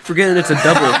 I keep forgetting it's a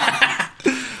double.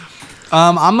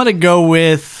 I'm gonna go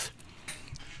with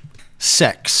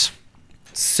sex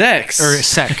Sex. or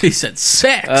sec. He said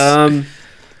sex. Um,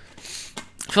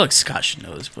 I feel like Scott should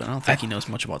know this, but I don't think he knows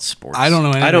much about sports. I don't know.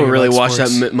 Anything I don't really about watch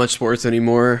sports. that much sports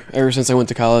anymore. Ever since I went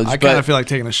to college, I kind but of feel like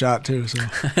taking a shot too. So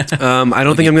I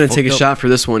don't think I'm going to take a fucked up. shot for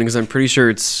this one because I'm pretty sure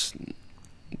it's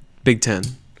Big Ten.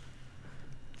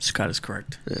 Scott is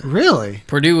correct. Really?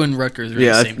 Purdue and Rutgers are in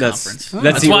Yeah, the same that's conference.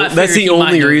 that's why I the that's figured the he might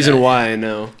only know reason that. why I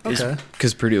know. Okay.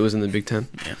 Because Purdue was in the Big Ten.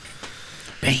 Bam,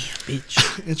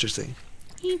 bitch. Interesting.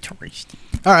 Interesting.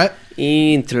 All right.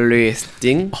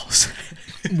 Interesting.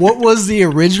 What was the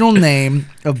original name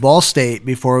of Ball State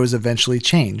before it was eventually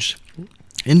changed?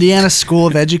 Indiana School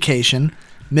of Education,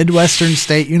 Midwestern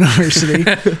State University,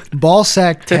 Ball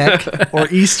Sack Tech, or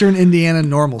Eastern Indiana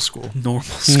Normal School? Normal.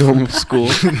 Normal school.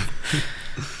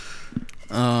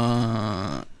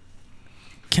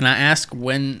 Can I ask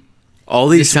when All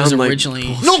these this was sound like originally?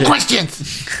 No bullshit.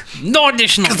 questions, No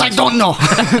additional. because I don't know.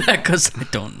 Because I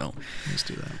don't know. Let's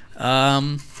do that.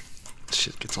 Um,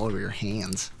 Shit gets all over your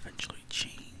hands. eventually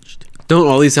changed. Don't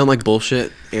all these sound like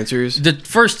bullshit answers? The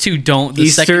first two don't. The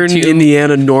Eastern second two,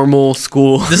 Indiana Normal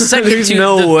School. The second There's two,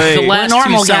 no the way. last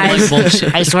normal, two sound guys. like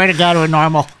bullshit. I swear to God, we're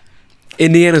normal.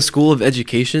 Indiana School of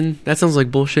Education. That sounds like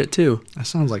bullshit too. That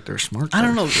sounds like they're smart. I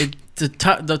don't know.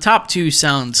 The top two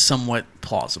sound somewhat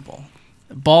plausible.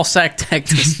 Ballsack Tech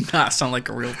does not sound like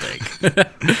a real thing.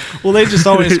 Well, they just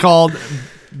always called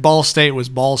Ball State was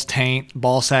Balls Taint,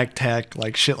 Ballsack Tech,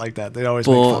 like shit like that. They always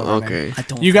make fun of Bull. their name. Okay. I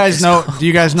don't. You think guys it's know? called Do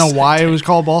you guys know why it Ballsack was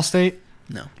called Ball State?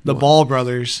 Tech. No. The Ball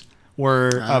brothers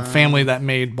were a family that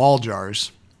made ball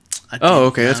jars. I Oh,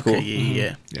 think- okay, that's cool.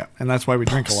 Yeah. Yeah, and that's why we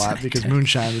drink a lot Ballsack because Tech.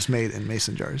 moonshine is made in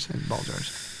mason jars and ball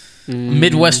jars.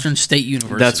 Midwestern State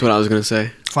University. That's what I was gonna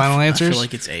say. Final I answers? feel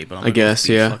like it's A, but I'm I guess,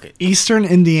 yeah. Fuck it. Eastern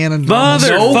Indiana Normal Mother-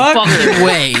 School. No Motherfucker. fucking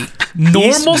way. Normal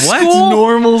East- school. What?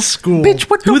 Normal school. Bitch,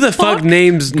 what Who the fuck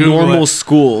names Google normal it.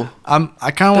 school? I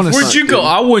kind of want to. Where'd you go?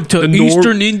 I went to The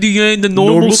Eastern Indiana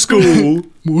normal school.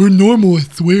 We're normal, I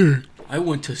swear. I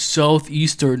went to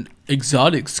Southeastern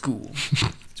Exotic School.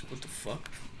 What the fuck?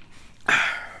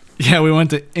 Yeah, we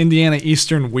went to Indiana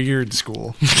Eastern Weird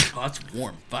School. Oh, that's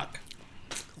warm. Fuck.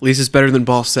 At least it's better than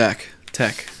Ball Sack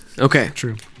Tech. Okay.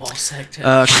 True. Ballsack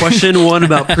Tech. Question 1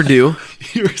 about Purdue.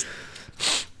 Yours.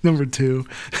 Number 2,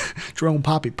 Jerome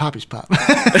Poppy's Pop. Go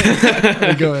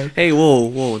ahead. Hey,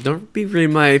 whoa. Don't be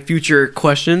reading my future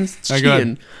questions. It's All right, go ahead.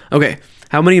 cheating. Okay.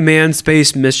 How many manned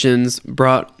space missions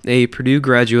brought a Purdue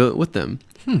graduate with them?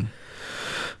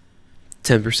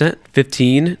 10%,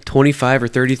 15, 25, or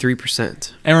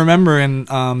 33%? And remember,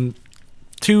 in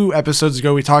 2 episodes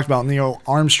ago, we talked about Neil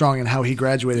Armstrong and how he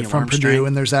graduated Neil from Armstrong. Purdue,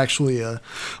 and there's actually a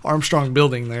Armstrong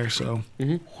building there. So,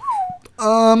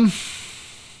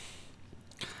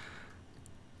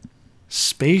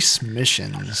 space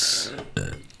missions.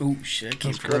 Oh shit! I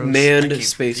can't That's gross. I Manned can't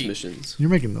space read. missions. You're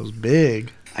making those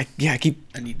big. I keep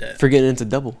I need that. forgetting it's a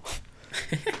double.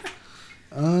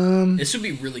 This would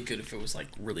be really good if it was like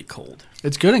really cold.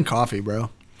 It's good in coffee, bro.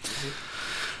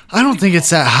 I don't think it's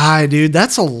that high, dude.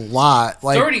 That's a lot.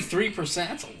 Like, 33%.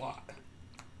 That's a lot.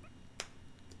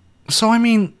 so I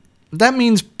mean, that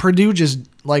means Purdue just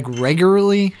like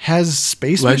regularly has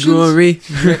space missions. Regularly.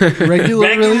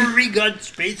 Regularly. gun,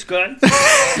 space gun.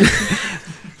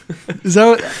 Is that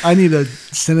what, I need a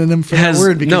synonym for that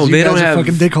word because you they guys don't are have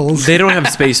fucking dickholes. They don't have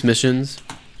space missions.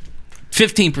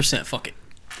 15%. Fuck it.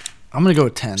 I'm gonna go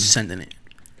with 10. Sending it.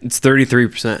 It's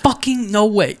 33%. Fucking no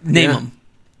way. Name Yeah. them.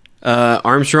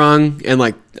 Armstrong and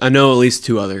like I know at least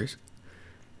 2 others.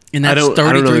 And I that's don't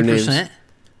know their 33%.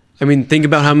 I mean, think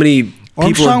about how many people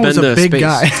Armstrong have was been a to big space.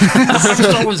 guy.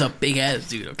 Armstrong was a big ass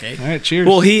dude. Okay. All right, cheers.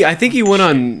 Well, I think he went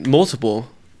on multiple.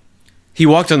 He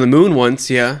walked on the moon once,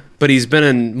 yeah, but he's been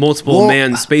in multiple Well,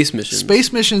 manned space missions.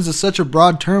 space missions is such a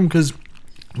broad term because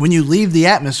when you leave the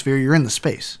atmosphere, you're in the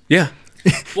space. Yeah,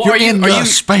 Well, You're in the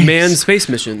space. manned space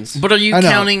missions. But are you I know.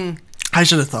 counting? I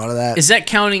should have thought of that. Is that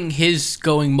counting his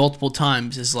going multiple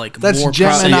times as like That's more?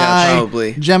 Gemini. Yeah,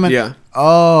 probably. Gemini. Yeah.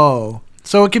 Oh,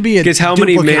 so it could be a. Because how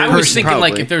many duplicate man- I was person. thinking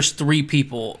like Probably. if there's 3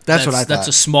 people, That's what I That's thought.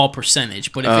 a small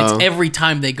percentage. But if Oh. it's every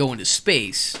time they go into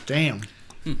space, Damn.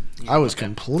 I was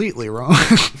completely wrong.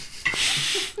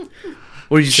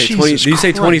 What did you say? Jesus 20? Did you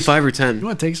say Christ. 25 or You 10?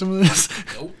 want to take some of this?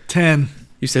 Nope. 10.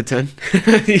 You said 10.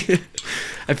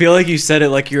 I feel like you said it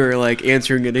like you were like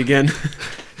answering it again.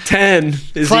 10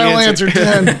 is Final the answer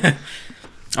 10.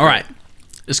 all right.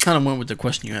 This kind of went with the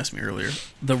question you asked me earlier.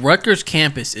 The Rutgers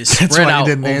campus is That's spread why you out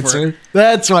didn't over. answer.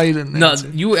 That's why you didn't No, answer.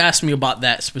 you asked me about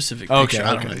that specific picture.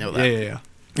 I don't really know that. Yeah.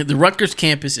 The Rutgers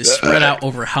campus is spread out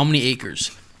over how many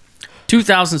acres?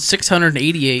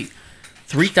 2,688,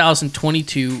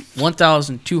 3,022,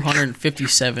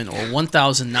 1,257, or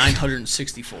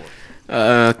 1,964.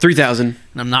 3,000.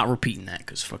 And I'm not repeating that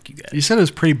because fuck you guys. You said it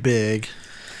was pretty big.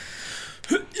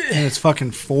 And it's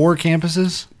fucking 4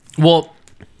 campuses? Well,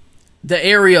 the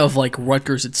area of like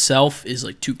Rutgers itself is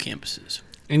like 2 campuses.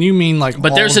 And you mean like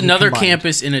But all there's of them another combined.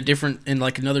 campus in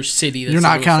like another city. That's You're a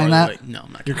not little counting farther that? away. No,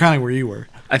 I'm not You're counting. counting where you were.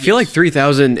 I feel like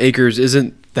 3,000 acres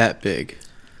isn't that big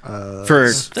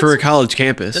for a college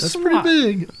campus. that's That's a pretty lot.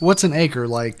 big. What's an acre?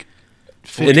 Like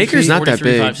 50 An acre's feet? not that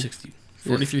big.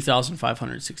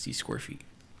 43,560 square feet.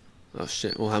 Oh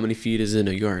shit! Well, how many feet is in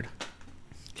a yard?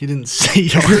 He didn't say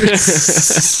yards.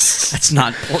 That's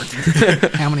not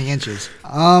important. How many inches?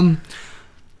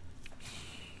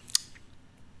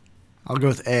 I'll go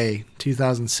with A,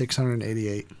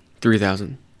 2,688.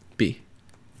 3,000. B.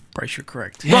 Bryce, you're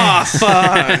correct. Ah,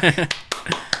 fuck!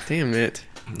 Damn it!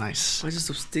 Nice. Why is it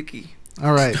so sticky?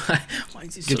 All right. Why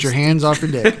is he Get so your hands off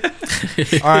your dick.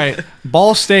 All right.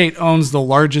 Ball State owns the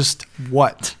largest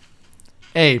what?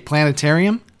 A,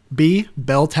 planetarium. B,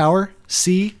 bell tower.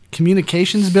 C,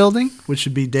 Communications Building, which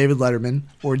would be David Letterman,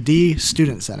 or D,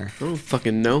 Student Center? I don't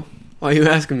fucking know. Why are you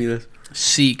asking me this?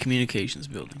 C, Communications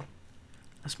Building.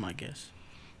 That's my guess.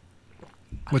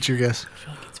 What's your guess? I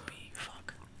feel like it's B.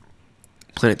 Fuck.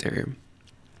 Planetarium.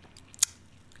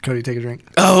 Cody, take a drink.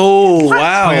 Oh,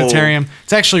 wow. Planetarium.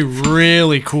 It's actually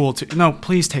really cool. No,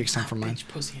 please take some from mine. Bitch,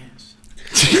 pussy ass.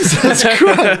 Jesus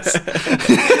Christ.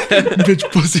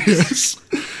 Bitch pussy ass.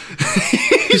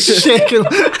 He's shaking.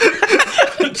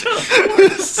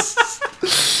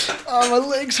 Oh, my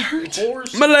legs hurt.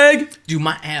 Horse. My leg. Dude,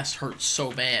 my ass hurts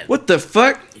so bad. What the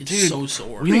fuck? It's so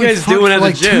sore. What are you guys doing at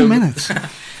the gym? 2 minutes.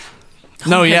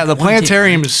 No, yeah, the One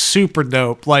planetarium dick, is super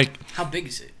dope. Like, How big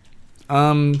is it?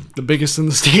 the biggest in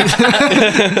the state.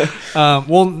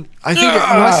 Well, I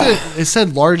think it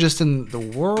said largest in the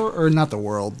world, or not the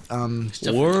world.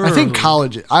 I think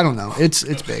college. I don't know. It's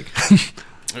big.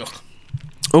 Ugh.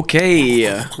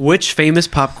 Okay. Which famous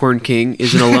popcorn king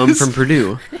is an alum from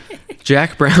Purdue?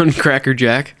 Jack Brown, Cracker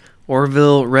Jack,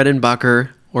 Orville Redenbacher,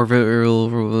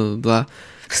 Orville blah,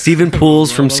 Stephen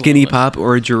Pools from Skinny Pop,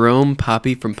 or Jerome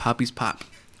Poppy from Poppy's Pop?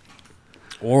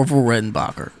 Orville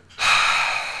Redenbacher.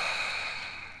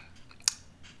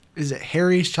 Is it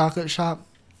Harry's Chocolate Shop?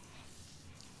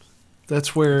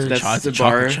 That's where. That's Chocolate a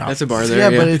bar. shop. That's a bar there. yeah,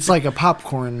 Yeah, but it's like a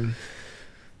popcorn.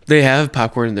 they have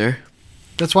popcorn there.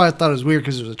 That's why I thought it was weird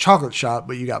because it was a chocolate shop,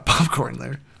 but you got popcorn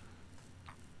there.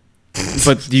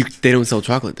 But they don't sell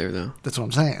chocolate there though. That's what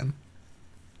I'm saying.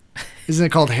 Isn't it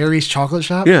called Harry's Chocolate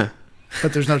Shop? Yeah.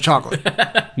 But there's no chocolate.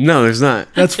 No, there's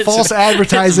not. That's false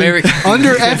advertising. very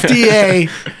Under FDA,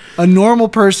 a normal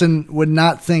person would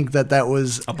not think that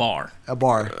was A bar. a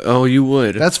bar. Oh, you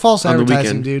would. That's false On the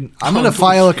advertising, weekend. dude. I'm going to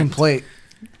file a complaint.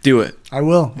 Do it. I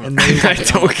will. And they, I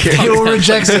don't they care. will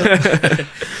reject it.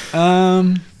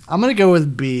 I'm going to go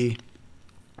with B.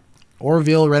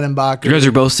 Orville Redenbacher. You guys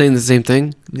are both saying the same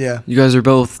thing. Yeah. You guys are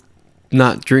both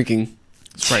not drinking.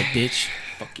 That's right, bitch.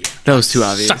 Fuck yeah. That was too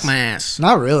obvious. Suck my ass.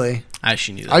 Not really. I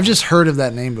actually knew that. I've just heard of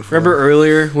that name before. Remember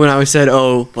earlier when I said,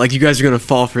 "Oh, like you guys are gonna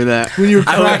fall for that"? when you were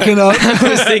cracking up? I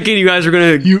was thinking you guys were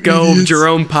gonna You go idiots.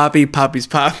 Jerome Poppy, Poppy's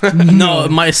Pop. No,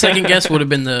 my second guess would have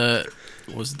been the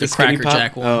Skinny Cracker Pop?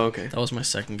 Jack one. Oh, okay. That was my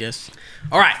second guess.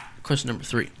 All right, question number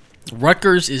 3.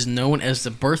 Rutgers is known as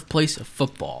the birthplace of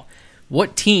football.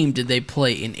 What team did they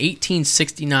play in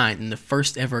 1869 in the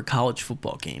first ever college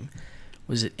football game?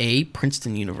 Was it A,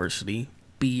 Princeton University,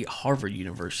 B, Harvard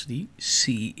University,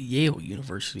 C, Yale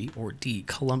University, or D,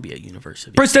 Columbia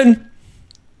University? Princeton.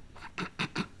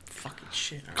 Fucking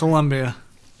shit. All right. Columbia.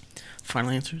 Final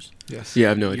answers? Yes. Yeah, I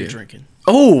have no You're idea. drinking.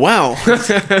 Oh wow,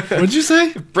 What'd you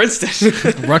say?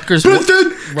 Princeton. Rutgers,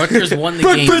 Rutgers won the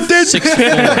game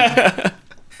 6-4.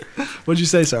 What'd you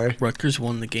say? Sorry. Rutgers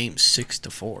won the game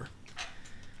 6-4.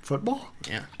 Football?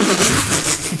 Yeah.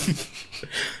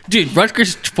 Dude,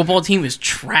 Rutgers football team is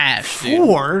trash, dude.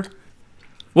 4?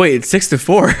 Wait, it's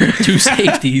 6-4. 2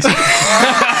 safeties.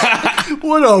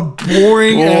 What a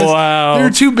boring ass. Wow. They're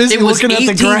too busy It was looking at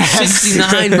the grass.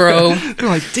 1869, bro. They're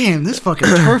like, damn, this fucking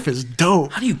turf is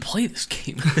dope. How do you play this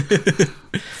game?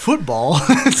 Football?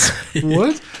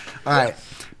 What? All right.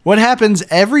 What happens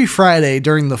every Friday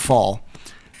during the fall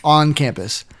on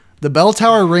campus? The bell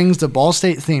tower rings the Ball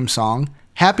State theme song.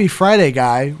 Happy Friday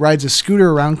guy rides a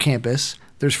scooter around campus.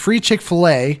 There's free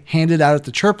Chick-fil-A handed out at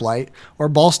the Chirp Light, or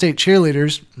Ball State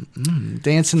cheerleaders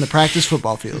dance in the practice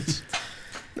football fields.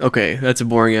 Okay, that's a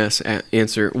boring ass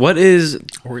answer. What is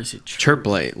Or is it chirp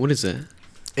light? What is it?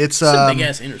 It's It's a big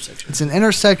ass intersection. It's an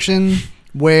intersection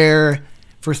where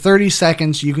for 30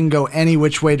 seconds you can go any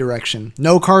which way direction.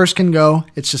 No cars can go.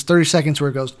 It's just 30 seconds where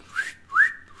it goes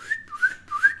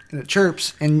and it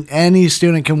chirps, and any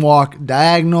student can walk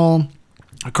diagonal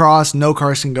across. No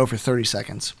cars can go for 30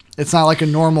 seconds. It's not like a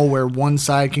normal where one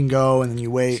side can go and then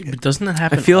you wait. But doesn't that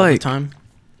happen feel all the like- time?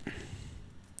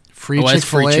 Free Oh, it's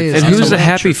free Chick-fil-A. Chick-fil-A. is And That's who's a the little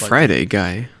Happy chirp light. Friday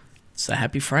guy? It's the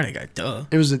Happy Friday guy. Duh.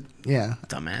 It was a yeah.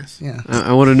 Dumbass. Yeah.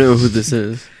 I want to know who this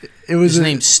is. It was His a,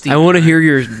 name's Steve. I want to hear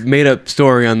your made up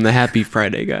story on the Happy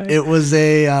Friday guy. It was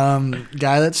a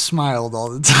guy that smiled all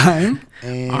the time,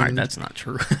 and All right, that's not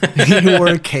true. he wore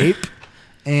a cape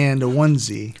and a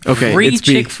onesie. Okay, Free it's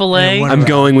B. Chick-fil-A. Yeah, I'm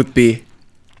going with B.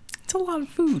 It's a lot of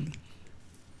food.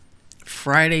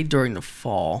 Friday during the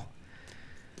fall.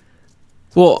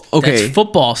 Well, okay, That's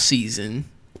football season.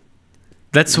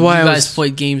 that's why you I guys was.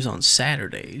 played games on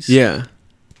Saturdays. Yeah.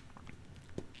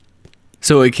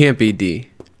 So it can't be D.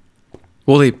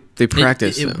 Well, they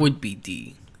practice It would be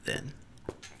D then.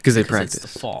 because they 'Cause practice.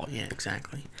 It's the fall. Yeah,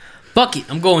 exactly. Fuck it.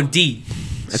 I'm going D.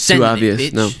 That's Send too it, obvious.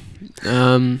 bitch.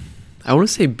 No. I want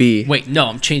to say B. Wait, no.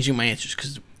 I'm changing my answers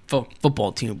because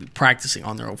football team will be practicing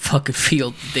on their own fucking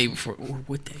field the day before. Or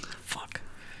what day?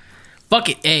 Fuck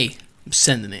it. A. I'm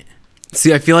sending it.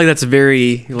 See, I feel like that's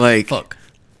very like. Fuck.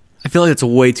 I feel like it's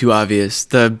way too obvious.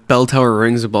 The Bell Tower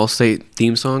Rings of Ball State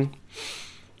theme song.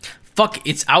 Fuck,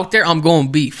 it's out there. I'm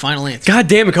going B. Final answer. God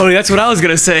damn it, Cody. That's what I was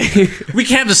gonna say. We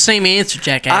can have the same answer,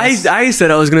 jackass. I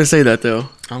said I was gonna say that though.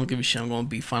 I don't give a shit. I'm going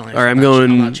B. Final answer. All right,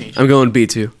 I'm not changing. going B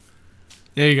too.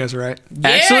 Yeah, you guys are right.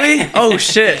 Actually, oh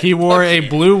shit. He wore a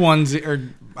blue onesie, or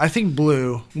I think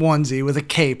blue onesie with a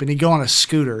cape, and he'd go on a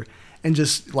scooter and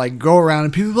just like go around,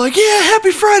 and people would be like, "Yeah,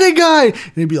 Happy Friday, guy,"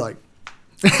 and he'd be like,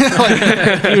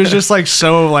 like, he was just like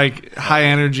so like high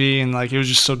energy, and like he was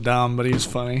just so dumb, but he was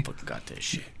funny. Fucking got that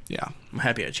shit. Yeah. I'm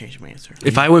happy I changed my answer.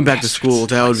 If I went back to school,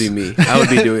 that would be me. I would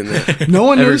be doing that. No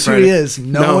one Every knows who Friday. he is.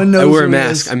 No one knows I wear a who he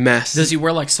mask. is. I'm masked. Does he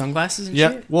wear like sunglasses and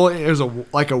Yeah. shit? Well, it was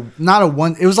not a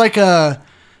one. It was like a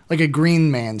Green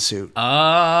Man suit.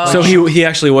 So he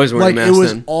actually was wearing Like a mask it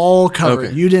was then. all covered.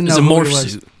 Okay. You didn't know It's a who morph he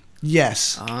was. suit.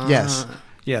 Yes. Yes.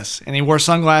 Yes, and he wore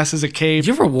sunglasses, a cape. Have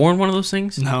you ever worn one of those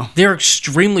things? No. They're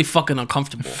extremely fucking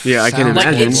uncomfortable. Yeah, I can Sounds Like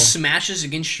imagine. it smashes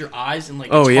against your eyes and like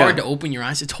Oh, it's yeah. hard to open your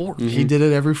eyes. It's horrible. He did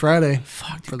it every Friday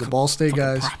Fuck, for dude, the Ball State fucking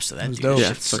guys. Props to It that was dude. dope. That Yeah,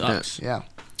 shit fuck that. sucks. Yeah.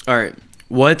 All right.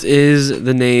 What is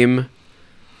the name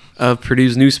of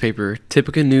Purdue's newspaper?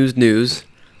 Tipica News,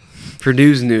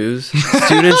 Purdue's News,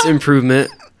 Students Improvement,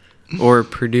 or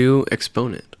Purdue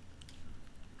Exponent?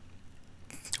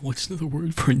 What's another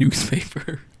word for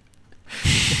newspaper?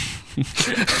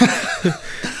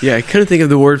 Yeah, I couldn't think of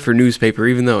the word for newspaper,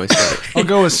 even though I said it. I'll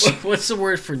go with What's the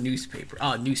word for newspaper?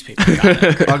 Oh, newspaper. Got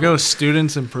it. I'll go with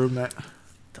Students Improvement.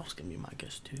 That was gonna be my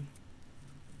guess too.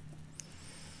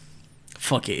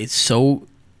 Fuck it, it's so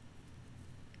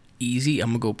easy. I'm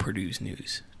gonna go Purdue's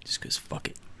News just cause fuck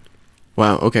it.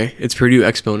 Wow. Okay, it's Purdue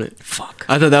Exponent. Fuck.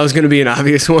 I thought that was gonna be an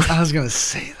obvious one. I was gonna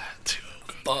say that too.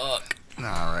 Fuck. All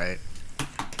right.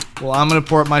 Well, I'm gonna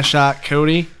pour up my shot,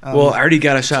 Cody. Well, I already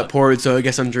got a shot poured, so I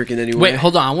guess I'm drinking anyway. Wait,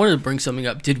 hold on. I wanted to bring something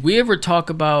up. Did we ever talk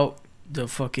about the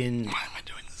fucking? Why am I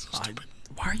doing this? So stupid.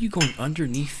 Why are you going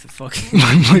underneath the fucking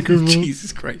microphone.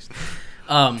 Jesus Christ.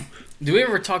 Do we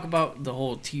ever talk about the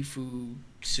whole Tfue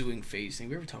suing phase thing?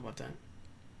 We ever talk about that?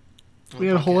 On We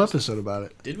the had a whole podcast? episode about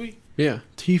it. Did we? Yeah,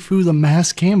 Tfue the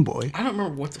masked cam boy. I don't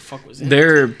remember what the fuck was in it.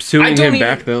 they're I suing don't him even-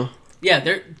 back though.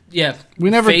 Yeah. We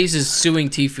never. FaZe is suing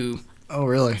Tfue Oh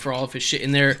really? for all of his shit.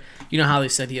 And they're, you know how they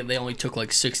said they only took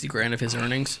like 60 grand of his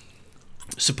earnings?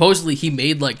 Supposedly he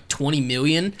made like 20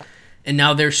 million, and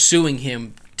now they're suing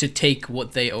him to take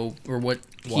what they owe or what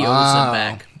he owes them Wow.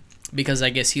 back. Because I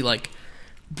guess he like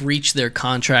breached their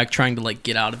contract trying to like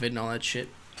get out of it and all that shit.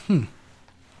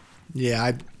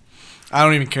 Yeah. I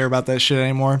don't even care about that shit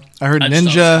anymore. I heard I just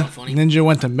thought it Ninja was funny. Ninja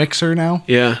went to Mixer now.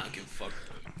 Yeah, I don't give a fuck.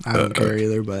 I don't care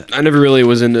either, but I never really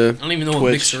was into I don't even know what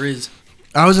Twitch. Mixer is.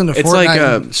 I was into It's Fortnite like,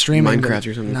 and streaming Minecraft but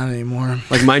or something. Not anymore.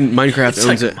 Like Minecraft It's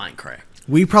owns like it. Minecraft.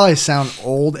 We probably sound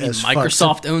old as fuck.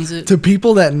 Microsoft owns it. To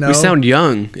people that know. We sound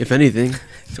young, if anything.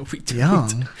 So we don't.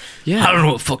 young. Yeah. I don't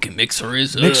know what fucking Mixer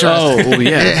is. Mixer. Oh, well,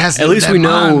 yeah. It has At least that we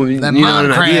know. that you know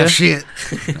an idea. Minecraft shit.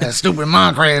 That stupid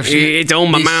Minecraft shit. It's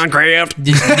on my Minecraft,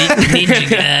 This ninja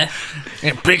guy.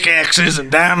 And pickaxes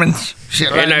and diamonds.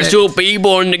 Shit like and there's that. still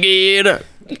people in the gate.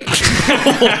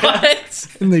 What?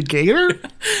 In the gator?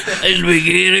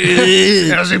 There's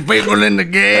There's some people in the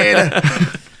gator.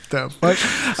 The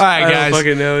fuck? All right, I don't guys.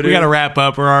 fucking know, we dude. gotta wrap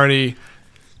up. We're already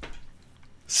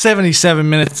 77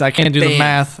 minutes. I can't do the Bam.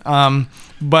 math.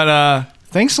 But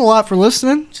thanks a lot for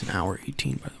listening. It's an hour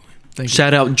 18, by the way. Thank you.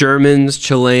 Shout out Germans,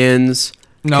 Chileans,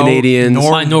 Canadians,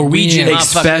 My Norwegian motherfuckers.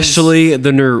 especially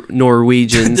the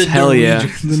Norwegians. The Hell yeah.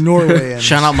 The Norway.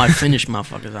 Shout out my Finnish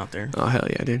motherfuckers out there. Oh hell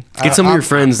yeah, dude. Get some of your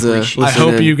friends to listen I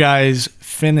hope in. you guys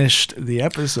finished the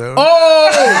episode.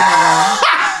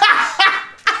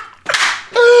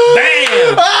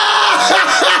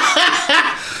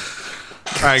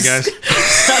 All right, guys.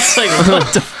 That's like,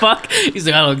 what the fuck? He's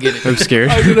like, I don't get it. I'm scared.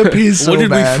 I'm gonna pee so What did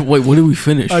bad. wait, when did we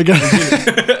finish? I got.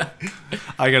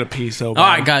 I gotta pee so bad. All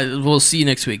right, guys. We'll see you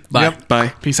next week. Bye. Yep. Bye.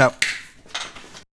 Peace out.